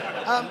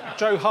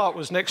 Joe Hart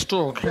was next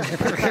door.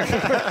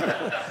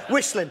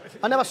 Whistling.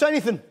 I never saw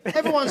anything.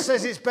 Everyone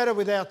says it's better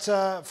without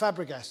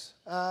Fabregas.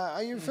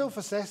 You feel for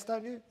Cesc,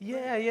 don't you?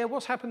 Yeah.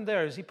 What's happened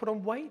there? Has he put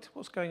on weight?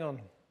 What's going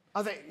on?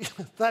 I think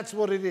that's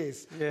what it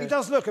is. Yeah. He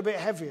does look a bit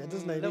heavier,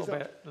 doesn't he? Little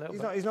bit.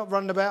 He's not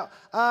running about.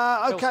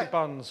 OK. Chelsea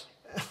buns.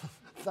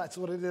 That's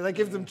what it is. They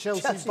give them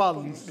Chelsea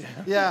buns.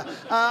 Yeah.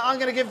 I'm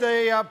going to give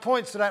the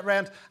points to that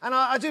round. And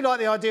I do like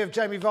the idea of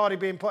Jamie Vardy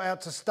being put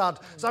out to stud.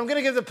 So I'm going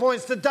to give the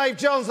points to Dave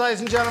Johns,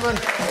 ladies and gentlemen.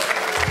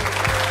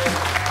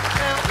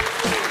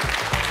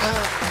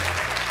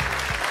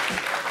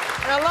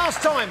 Now,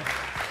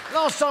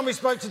 last time we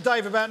spoke to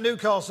Dave about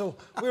Newcastle,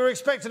 we were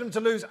expecting them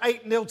to lose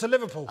 8-0 to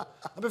Liverpool.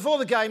 And before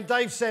the game,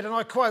 Dave said, and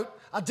I quote,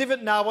 "I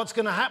didn't know what's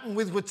going to happen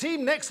with the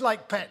team next,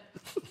 like Pet."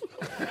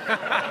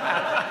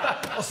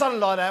 Or something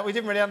like that. We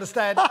didn't really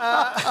understand.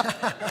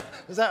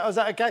 Was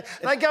that OK?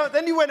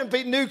 Then you went and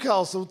beat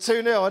Newcastle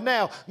 2-0, and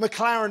now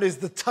McLaren is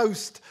the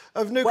toast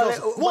of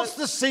Newcastle. What's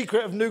the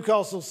secret of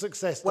Newcastle's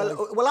success, Dave?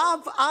 Well,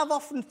 I've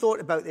often thought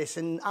about this,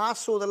 and I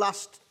saw the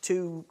last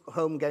two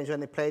home games when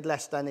they played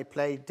Leicester and they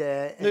played...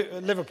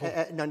 Liverpool.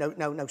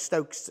 No,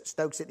 Stoke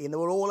City, and they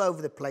were all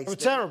over the place. They were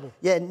terrible.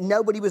 Yeah,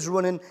 nobody was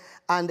running.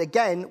 And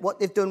again, what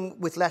they've done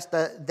with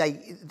Leicester,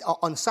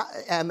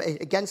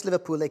 against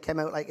Liverpool, they came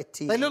out like a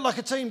team. They look like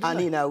a team, didn't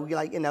they?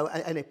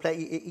 And they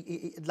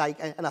play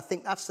and I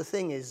think that's the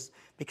thing is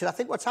because I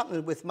think what's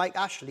happening with Mike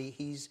Ashley,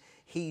 he's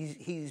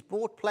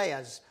bought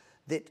players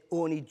that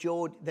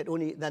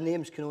their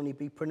names can only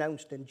be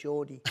pronounced in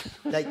Geordie,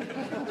 like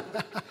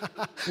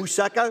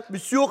Musaka,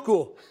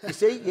 Misuko. You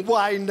see,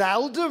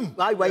 Wijnaldum.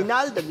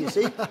 You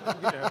see,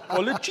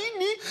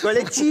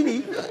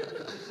 Bollicini.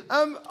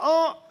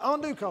 Are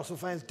Newcastle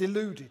fans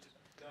deluded?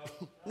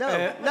 No,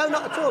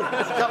 not at all.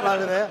 There's a couple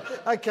over there.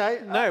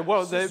 OK. No,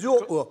 well,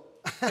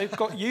 they've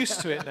got used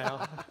to it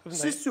now,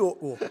 haven't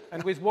they?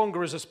 And with Wonga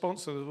as a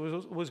sponsor,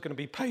 there was going to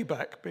be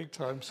payback big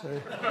time, so...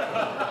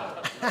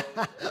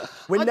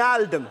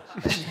 Wijnaldum.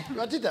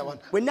 I did that one.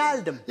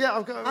 Wijnaldum. Yeah,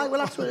 I've got...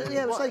 well, that's what it...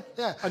 Yeah, it's like...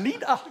 Yeah.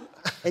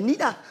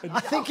 Anita. I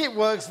think it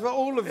works for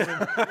all of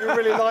them. You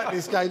really like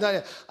this game, don't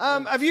you?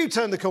 Have you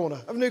turned the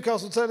corner? Have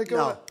Newcastle turned the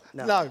corner?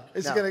 No.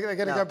 They're going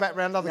to go back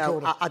round another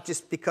corner? I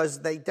just because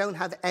they don't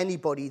have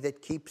anybody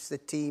that keeps the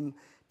team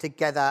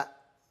together.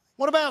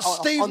 What about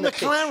Steve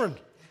McLaren?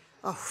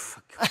 Oh,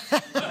 fuck.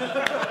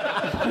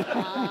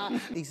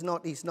 He's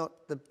not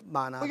the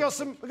man. We got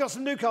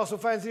some Newcastle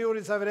fans in the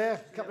audience over there.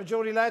 A couple of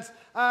Geordie lads.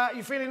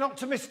 You feeling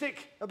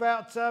optimistic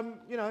about the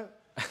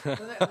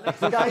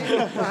next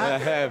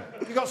game?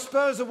 You got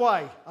Spurs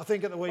away, I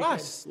think, at the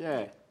weekend.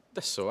 Yeah,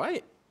 that's all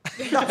right.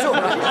 That's all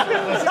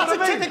right. That's a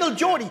typical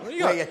Geordie.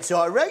 Yeah, it's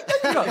all right.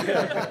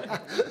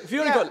 If you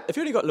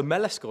only got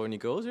Lamella scoring your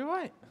goals, you're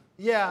right.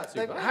 Yeah,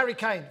 Harry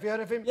Kane. Have you heard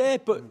of him? Yeah,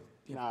 but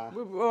Nah.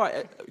 All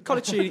right,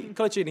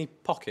 Colaccini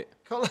pocket.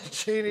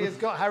 Colaccini has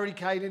got Harry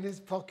Kane in his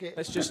pocket.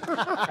 Let's just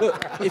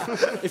look.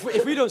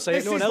 If we don't say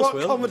it, no one else will.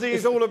 This is what comedy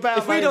is all about.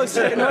 If we don't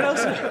say it, no one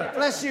else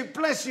will.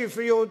 Bless you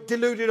for your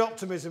deluded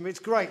optimism. It's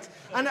great.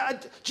 And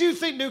do you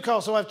think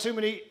Newcastle have too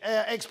many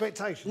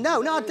expectations?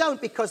 No, I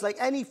don't, because like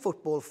any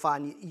football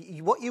fan,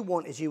 what you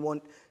want is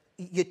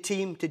your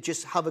team to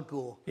just have a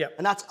go. Yep.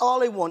 And that's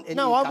all I want in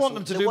Newcastle. I want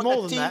them to do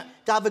more than that.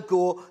 To have a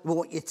go. We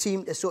want your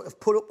team to sort of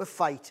put up a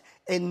fight.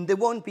 And they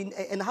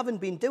haven't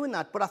been doing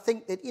that. But I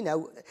think that,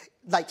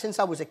 like since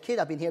I was a kid,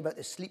 I've been hearing about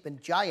the sleeping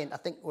giant. I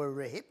think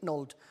we're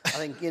hypnold. I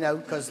think,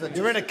 because...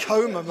 You're in a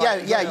coma,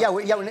 mate.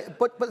 Yeah.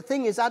 But the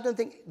thing is, I don't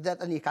think that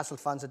the Newcastle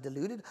fans are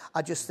deluded.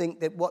 I just think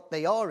that what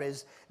they are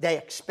is they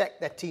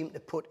expect their team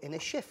to put in a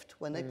shift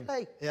when they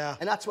play. Yeah.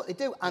 And that's what they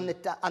do. And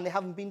they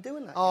haven't been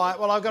doing that. All right,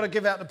 well, I've got to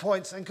give out the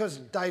points. And because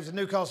Dave's a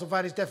Newcastle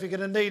fan, he's definitely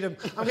going to need them.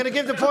 I'm going to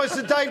give the points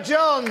to Dave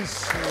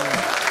Johns.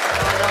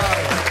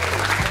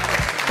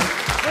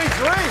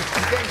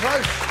 3-3, getting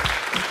close.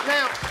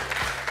 Now,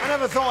 I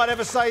never thought I'd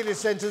ever say this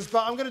sentence,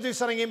 but I'm going to do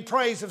something in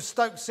praise of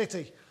Stoke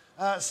City.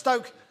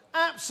 Stoke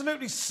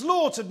absolutely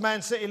slaughtered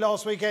Man City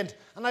last weekend,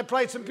 and they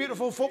played some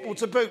beautiful football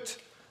to boot.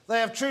 They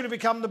have truly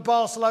become the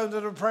Barcelona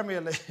of the Premier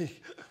League.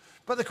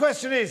 But the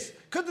question is,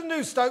 could the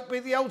new Stoke be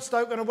the old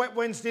Stoke on a wet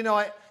Wednesday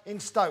night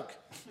in Stoke?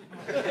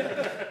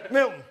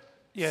 Milton.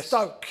 Yes.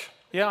 Stoke.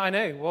 Yeah, I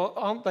know. Well,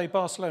 aren't they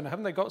Barcelona?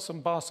 Haven't they got some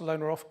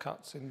Barcelona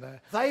offcuts in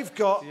there? They've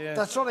got... Yeah.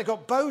 That's right, they've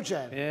got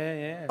Bojan.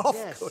 Yeah.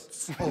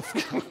 Offcuts.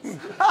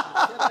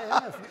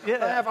 They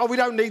have. Oh, we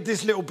don't need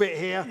this little bit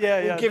here.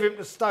 We'll give him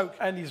to Stoke.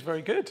 And he's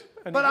very good.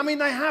 But, I mean,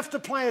 they have to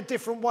play a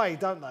different way,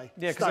 don't they?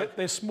 Yeah, because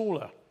they're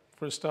smaller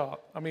for a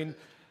start. I mean...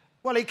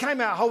 Well, he came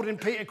out holding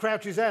Peter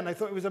Crouch's hand. They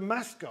thought he was a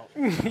mascot.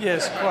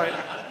 Yes, quite.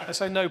 I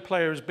say no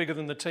player is bigger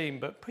than the team,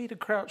 but Peter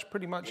Crouch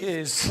pretty much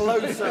is.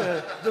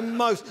 Closer than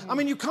most. I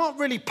mean, you can't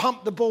really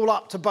pump the ball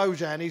up to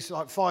Bojan. He's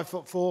like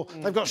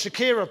 5'4". They've got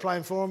Shakira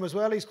playing for him as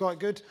well. He's quite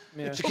good.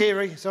 Yeah.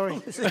 Shaqiri, sorry.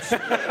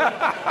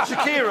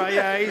 Shakira,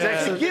 yeah, he's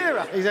excellent.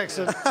 Shakira. He's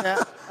excellent,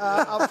 yeah.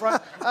 Up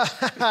front.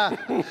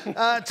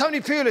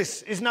 Tony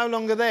Pulis is no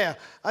longer there.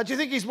 Do you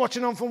think he's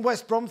watching on from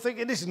West Brom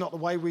thinking this is not the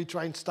way we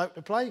trained Stoke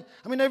to play?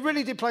 I mean, they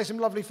really did play some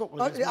lovely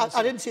football.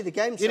 I didn't see the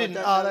game. You didn't?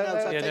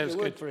 They was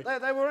good.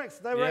 They were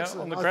excellent.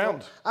 On the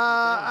ground.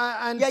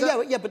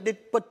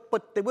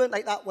 But they weren't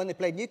like that when they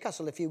played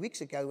Newcastle a few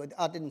weeks ago.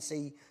 I didn't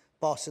see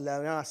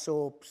Barcelona. I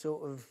saw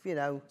sort of,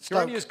 You're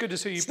only as good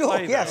as who you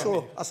play. Yeah, I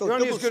saw You're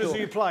only as good as who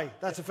you play.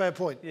 That's a fair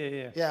point.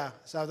 Yeah.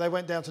 So they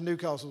went down to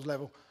Newcastle's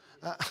level.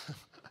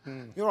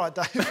 You're right,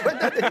 Dave.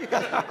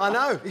 I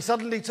know, he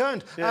suddenly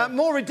turned. Yeah.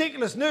 More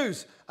ridiculous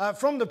news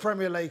from the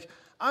Premier League.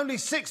 Only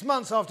 6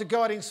 months after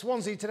guiding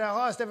Swansea to their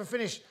highest ever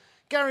finish,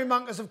 Gary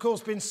Monk has, of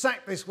course, been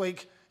sacked this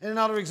week in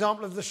another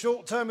example of the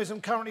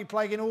short-termism currently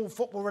plaguing all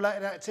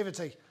football-related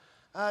activity.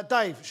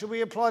 Dave, should we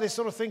apply this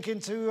sort of thinking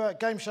to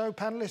game show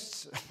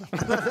panellists?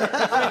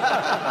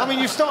 I mean,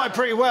 you started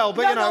pretty well,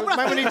 but,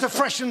 maybe we need to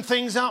freshen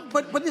things up.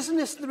 But isn't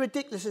this the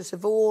ridiculousness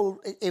of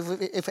all,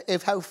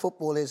 if how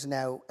football is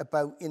now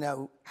about,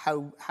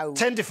 how...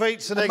 10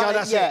 defeats and they go,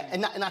 that's it. Yeah,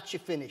 and that's your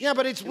finish. Yeah,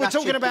 but we're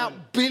talking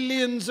about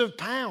billions of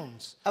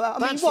pounds.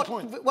 That's the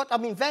point. I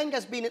mean,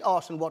 Wenger's been at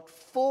Arsenal,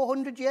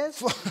 400 years?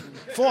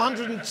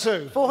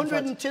 402.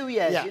 402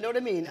 years, yeah. You know what I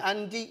mean?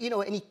 And,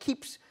 and he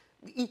keeps...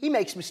 He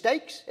makes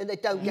mistakes and they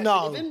don't get rid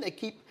of him. They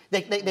keep...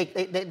 they're going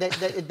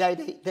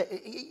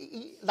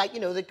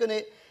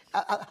to...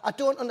 I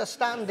don't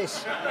understand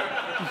this.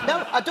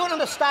 No, I don't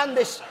understand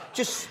this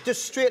just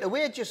straight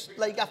away, just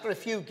like after a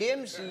few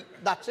games,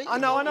 that's it. I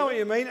know what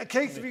you mean.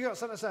 Keith, have you got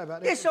something to say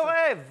about this? Yes, I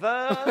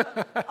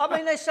have. I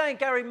mean, they're saying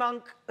Gary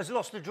Monk has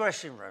lost the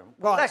dressing room.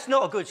 Well, that's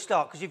not a good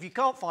start, because if you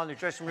can't find the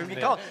dressing room, you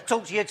can't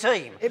talk to your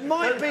team. It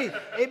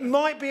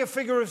might be a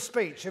figure of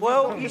speech.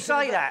 Well, you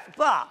say that,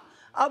 but...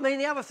 I mean,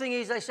 the other thing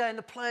is they're saying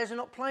the players are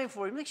not playing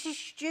for him. This is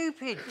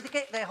stupid.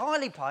 They're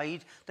highly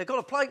paid. They've got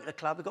to play for the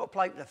club. They've got to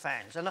play for the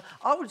fans. And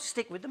I would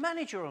stick with the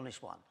manager on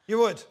this one. You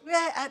would?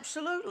 Yeah,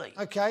 absolutely.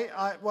 OK.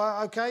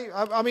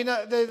 I mean,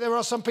 there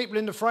are some people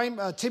in the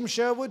frame. Tim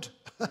Sherwood.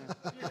 Do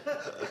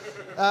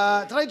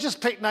they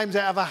just pick names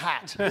out of a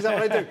hat? Is that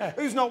what they do?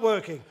 Who's not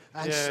working?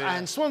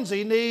 And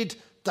Swansea need...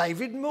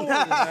 David Moyes.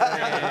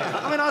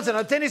 I mean, I don't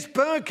know. Dennis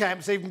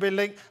Bergkamp's even been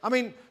linked. I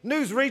mean,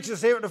 news reaches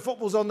us here at the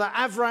Football's on that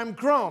Avram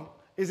Grant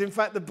is, in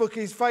fact, the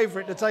bookie's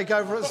favourite to take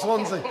over at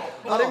Swansea.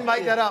 I didn't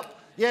make that up.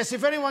 Yes,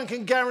 if anyone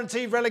can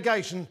guarantee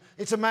relegation,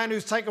 it's a man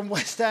who's taken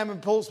West Ham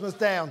and Portsmouth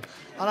down.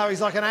 I know,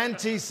 he's like an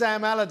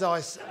anti-Sam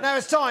Allardyce. Now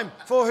it's time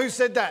for Who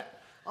Said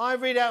That? I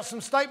read out some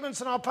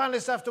statements and our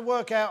panellists have to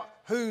work out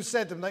who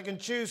said them. They can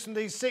choose from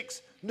these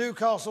 6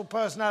 Newcastle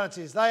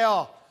personalities. They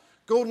are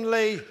Gordon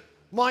Lee,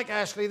 Mike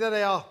Ashley, there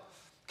they are.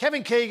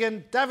 Kevin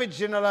Keegan, David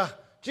Ginola,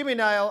 Jimmy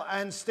Nail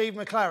and Steve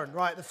McLaren.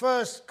 Right, the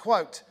first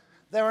quote.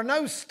 There are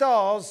no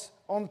stars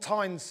on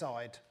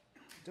Tyneside.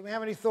 Do we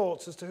have any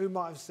thoughts as to who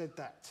might have said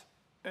that?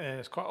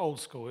 It's quite old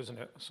school, isn't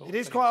it? It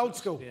is quite old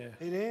school. Yeah.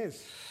 It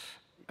is.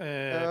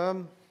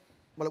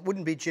 Well, it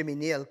wouldn't be Jimmy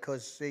Neal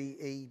because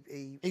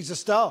he's a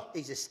star.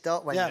 He's a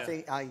star. Well,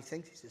 Yeah. I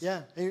think he's a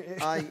star.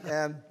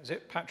 Yeah. Is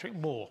it Patrick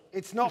Moore?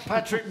 It's not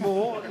Patrick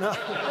Moore. No.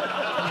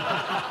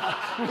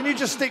 Can you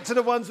just stick to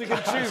the ones we can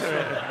choose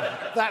from?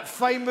 That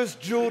famous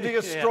Geordie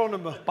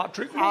astronomer.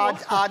 Patrick Moore.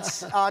 I'd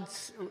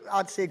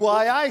say.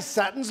 Why,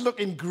 Saturn's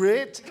looking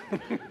great.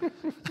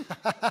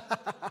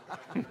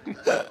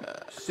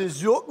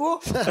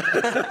 Suzuki.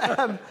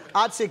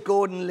 I'd say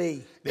Gordon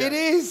Lee. Yeah. It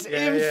is,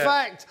 in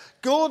fact,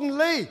 Gordon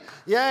Lee.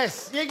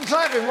 Yes, you can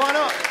clap him, why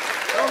not?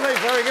 Gordon Lee,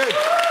 very good.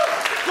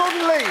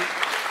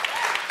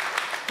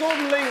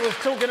 Gordon Lee was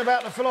talking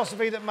about the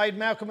philosophy that made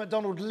Malcolm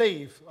McDonald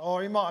leave,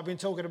 or he might have been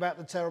talking about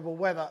the terrible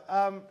weather.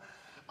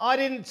 I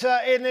didn't,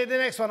 in the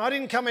next one, I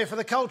didn't come here for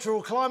the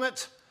cultural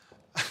climate.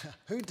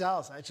 Who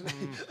does, actually?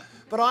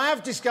 But I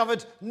have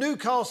discovered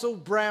Newcastle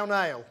Brown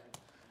Ale.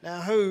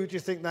 Now, who do you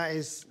think that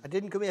is? I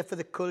didn't come here for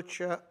the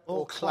culture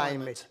or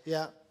climate.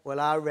 Yeah. Well,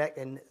 I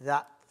reckon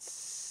that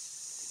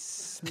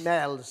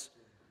smells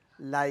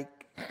like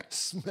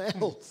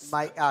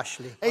Mike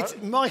Ashley. It's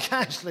Mike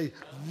Ashley.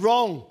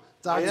 Wrong,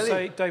 David. I'd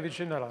say David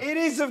Ginola. It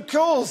is, of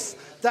course,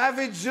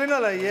 David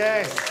Ginola,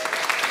 yes.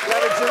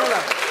 David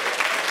Ginola.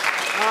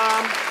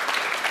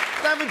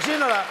 David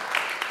Ginola,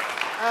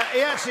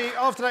 he actually,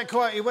 after that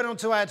quote, he went on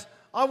to add,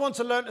 I want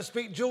to learn to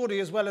speak Geordie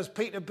as well as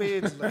Peter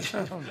Beardsley.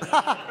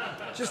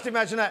 Just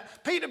imagine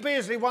that. Peter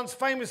Beardsley once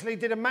famously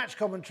did a match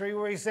commentary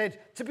where he said,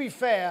 to be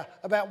fair,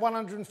 about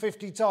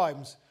 150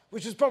 times,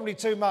 which is probably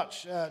too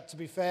much, to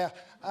be fair.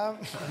 And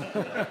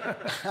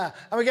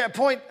we get a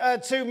point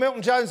to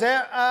Milton Jones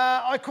there.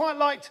 I quite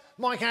liked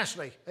Mike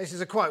Ashley. This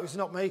is a quote, it's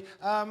not me.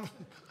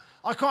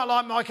 I quite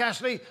like Mike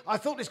Ashley. I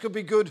thought this could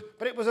be good,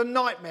 but it was a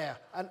nightmare.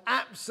 An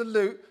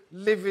absolute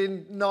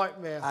living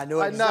nightmare. I know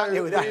exactly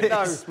who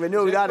that is. We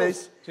know who that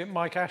is. Is it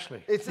Mike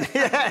Ashley? It's Mike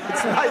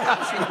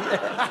Ashley.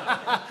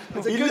 Yeah.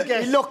 It's a good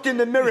guess. He looked in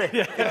the mirror.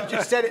 He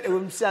just said it to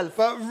himself.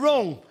 But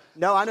wrong.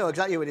 No, I know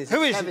exactly who it is.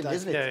 Who is Kevin, it,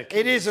 isn't it? Yeah,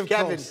 it is, of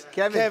Kevin. course.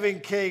 Kevin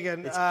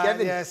Keegan. It's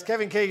Kevin. Yes,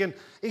 Kevin Keegan.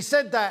 He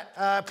said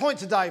that, point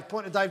to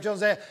Dave Johns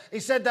there. He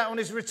said that on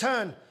his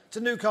return to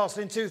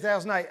Newcastle in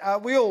 2008. I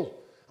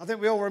think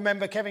we all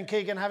remember Kevin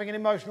Keegan having an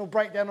emotional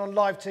breakdown on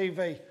live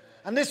TV.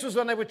 And this was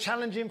when they were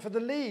challenging for the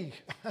league.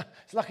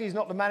 It's lucky he's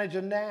not the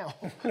manager now.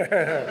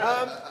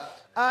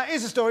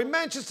 Here's a story.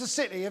 Manchester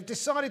City have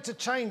decided to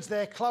change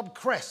their club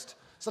crest.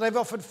 So they've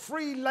offered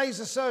free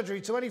laser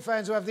surgery to any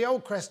fans who have the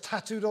old crest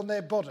tattooed on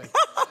their body.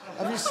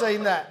 Have you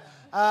seen that?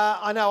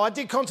 I know. I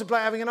did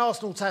contemplate having an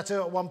Arsenal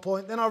tattoo at one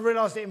point. Then I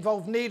realised it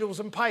involved needles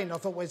and pain. I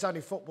thought, well, it's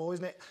only football,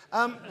 isn't it?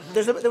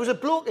 There was a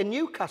bloke in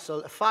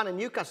Newcastle, a fan in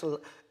Newcastle,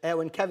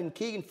 when Kevin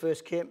Keegan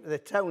first came to the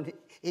town.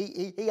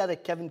 He had a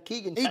Kevin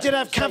Keegan tattoo. He did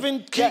have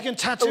Kevin Keegan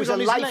tattoos on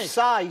his leg? It was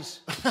a life-size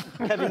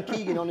Kevin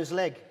Keegan on his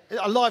leg.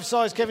 A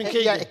life-size Kevin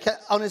Keegan? Yeah,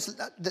 on his,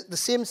 the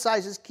same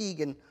size as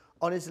Keegan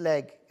on his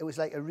leg. It was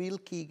like a real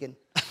Keegan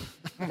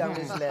down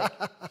his leg.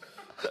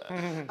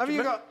 Have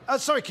you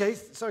got... sorry,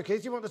 Keith. Do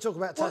you want to talk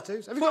about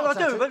tattoos? Have you Well, got a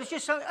I tattoo? do, but it's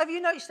just... Have you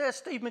noticed there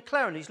Steve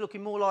McLaren, he's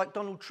looking more like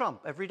Donald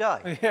Trump every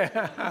day? Yeah.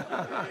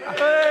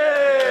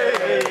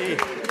 Hey!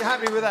 You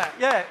happy with that?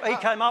 Yeah, he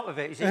came up with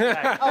it. He's in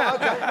fact. Oh,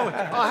 OK.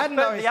 I hadn't Better than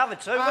noticed. the other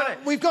two, wasn't it?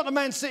 We've got the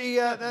Man City,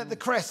 the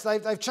crest.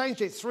 They've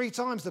changed it 3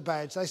 times, the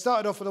badge. They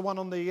started off with the one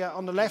on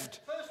the left.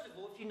 First of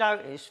all, if you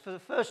notice, for the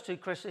first 2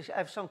 crests, they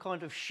have some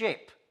kind of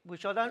ship,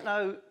 which I don't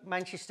know,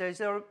 Manchester, has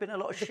there been a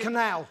lot of The ships?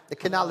 canal. The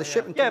canal, the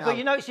shipping Yeah, canal. but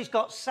you notice he's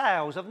got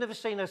sails. I've never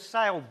seen a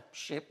sail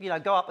ship,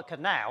 go up a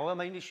canal. I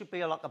mean, it should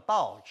be like a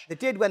barge. They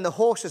did when the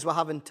horses were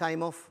having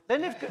time off.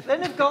 Then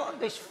they've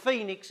got this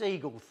Phoenix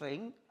Eagle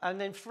thing,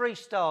 and then 3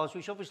 stars,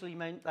 which obviously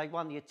meant they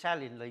won the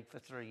Italian League for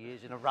 3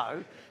 years in a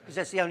row, because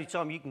that's the only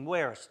time you can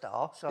wear a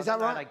star. So Is I that don't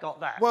know right? how they got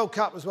that. World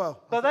Cup as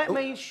well. But that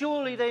means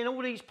surely then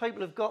all these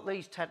people have got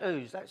these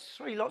tattoos. That's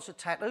 3 lots of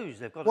tattoos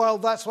they've got. Well,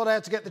 that's what I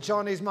had to get the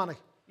Chinese money.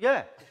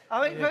 Yeah.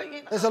 I mean,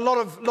 There's a lot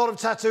of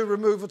tattoo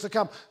removal to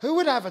come. Who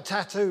would have a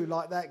tattoo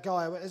like that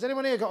guy? Has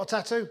anyone here got a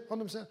tattoo on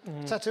themselves?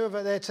 Tattoo of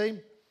their team?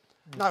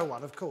 No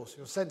one, of course.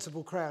 You're a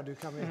sensible crowd who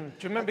come in. Do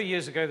you remember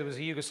years ago there was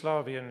a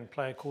Yugoslavian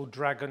player called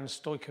Dragan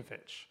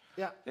Stojkovic?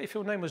 Yeah. If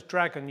your name was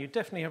Dragan, you'd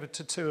definitely have a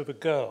tattoo of a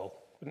girl,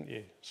 wouldn't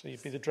you? So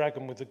you'd be the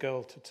dragon with the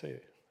girl tattoo.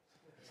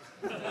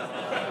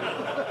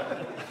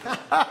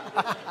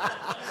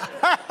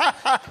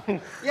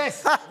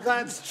 Yes,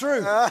 that's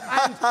true.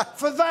 And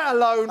for that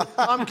alone,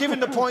 I'm giving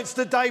the points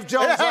to Dave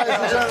Johns, ladies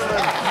and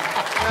gentlemen.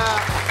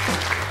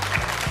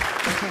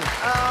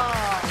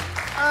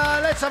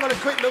 Let's have a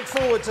quick look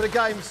forward to the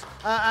games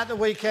at the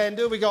weekend.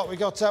 Who we got?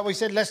 We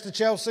said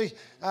Leicester-Chelsea.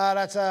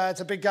 That's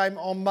a big game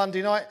on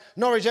Monday night.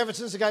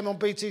 Norwich-Everton's a game on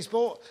BT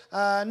Sport.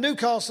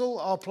 Newcastle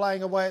are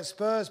playing away at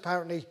Spurs.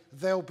 Apparently,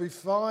 they'll be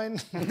fine.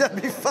 They'll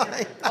be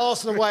fine.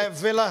 Arsenal away at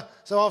Villa.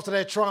 So after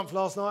their triumph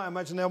last night, I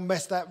imagine they'll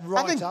mess that right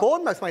up. I think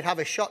Bournemouth might have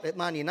a shot at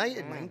Man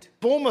United, mind.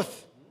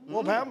 Bournemouth.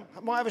 What about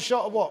them? Might have a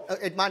shot at what?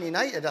 At Man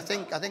United, I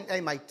think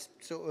they might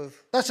sort of...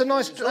 That's a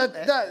nice...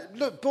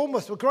 look,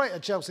 Bournemouth were great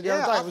at Chelsea the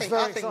other day. It was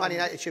very I think Man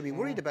United should be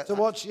worried about to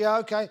that. watch. Yeah,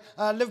 OK.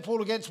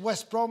 Liverpool against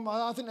West Brom.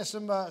 I think there's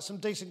some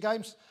decent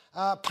games.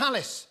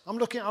 Palace. I'm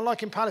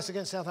liking Palace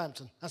against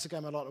Southampton. That's a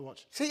game I'd like to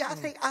watch. See, I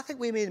think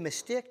we made a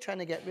mistake trying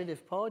to get rid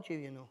of Pardew,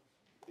 you know.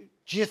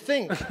 Do you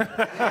think? Now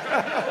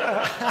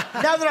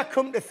that I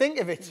come to think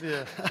of it,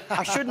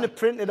 I shouldn't have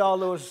printed all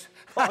those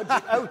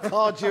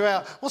Pardew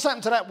out. What's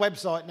happened to that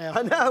website now?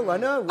 I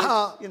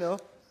know. You know.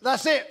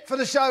 That's it for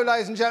the show,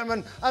 ladies and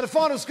gentlemen. The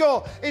final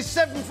score is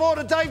 7-4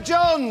 to Dave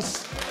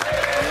Johns.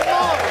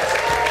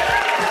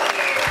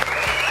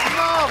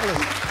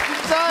 Marvellous.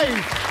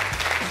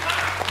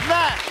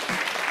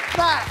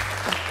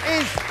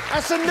 Dave,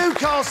 that's a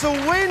Newcastle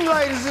win,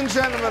 ladies and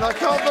gentlemen. I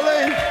can't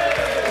believe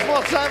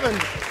what's happened.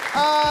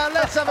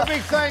 Let's have a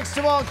big thanks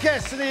to our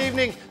guests of the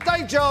evening,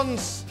 Dave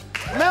Johns,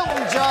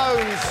 Milton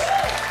Jones,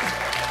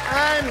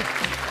 and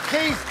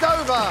Keith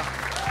Dover.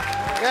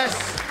 Yes,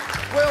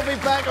 we'll be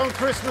back on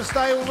Christmas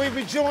Day, where we'll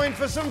be joined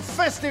for some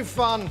festive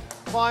fun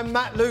by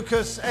Matt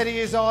Lucas, Eddie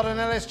Izzard and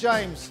Ellis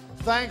James.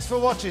 Thanks for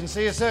watching.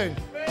 See you soon.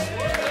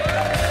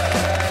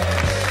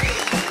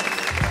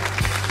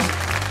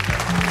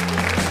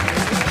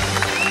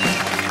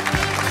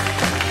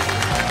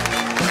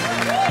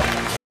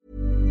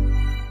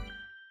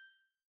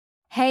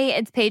 Hey,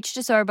 it's Paige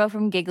DeSorbo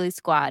from Giggly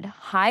Squad.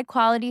 High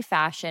quality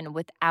fashion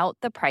without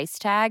the price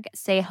tag.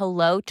 Say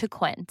hello to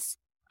Quince.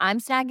 I'm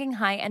snagging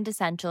high-end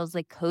essentials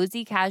like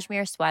cozy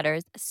cashmere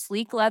sweaters,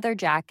 sleek leather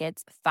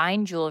jackets,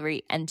 fine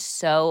jewelry, and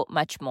so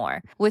much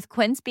more. With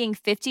Quince being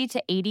 50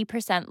 to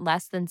 80%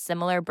 less than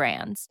similar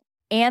brands.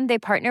 And they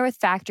partner with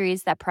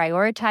factories that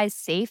prioritize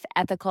safe,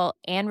 ethical,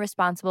 and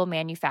responsible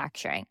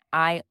manufacturing.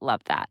 I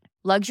love that.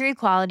 Luxury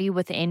quality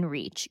within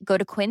reach. Go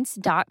to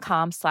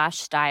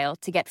quince.com/style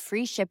to get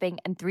free shipping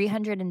and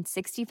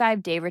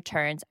 365-day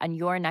returns on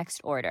your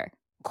next order.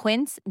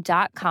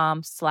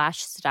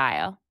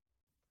 Quince.com/style.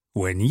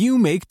 When you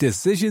make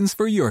decisions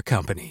for your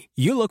company,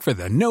 you look for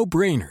the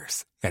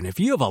no-brainers. And if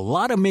you have a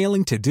lot of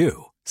mailing to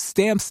do,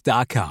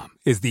 Stamps.com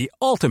is the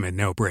ultimate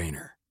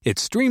no-brainer. It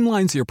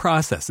streamlines your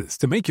processes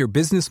to make your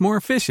business more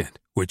efficient,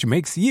 which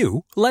makes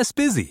you less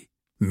busy.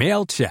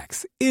 Mail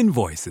checks,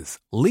 invoices,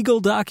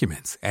 legal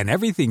documents, and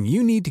everything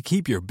you need to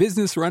keep your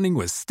business running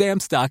with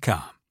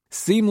Stamps.com.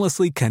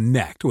 Seamlessly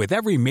connect with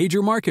every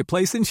major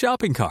marketplace and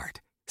shopping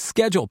cart.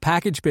 Schedule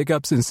package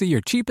pickups and see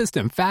your cheapest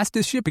and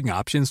fastest shipping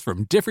options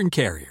from different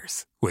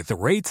carriers. With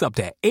rates up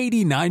to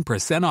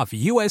 89% off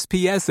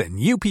USPS and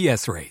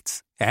UPS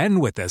rates.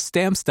 And with the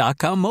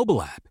Stamps.com mobile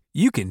app,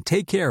 you can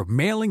take care of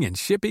mailing and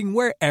shipping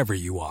wherever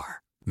you are.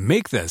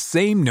 Make the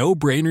same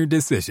no-brainer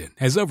decision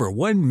as over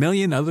 1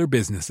 million other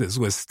businesses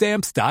with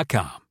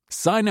Stamps.com.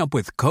 Sign up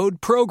with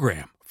code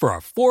PROGRAM for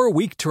a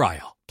 4-week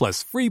trial,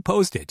 plus free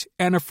postage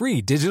and a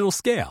free digital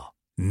scale.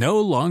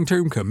 No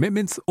long-term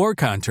commitments or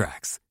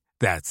contracts.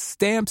 That's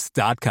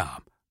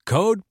Stamps.com.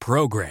 Code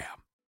PROGRAM.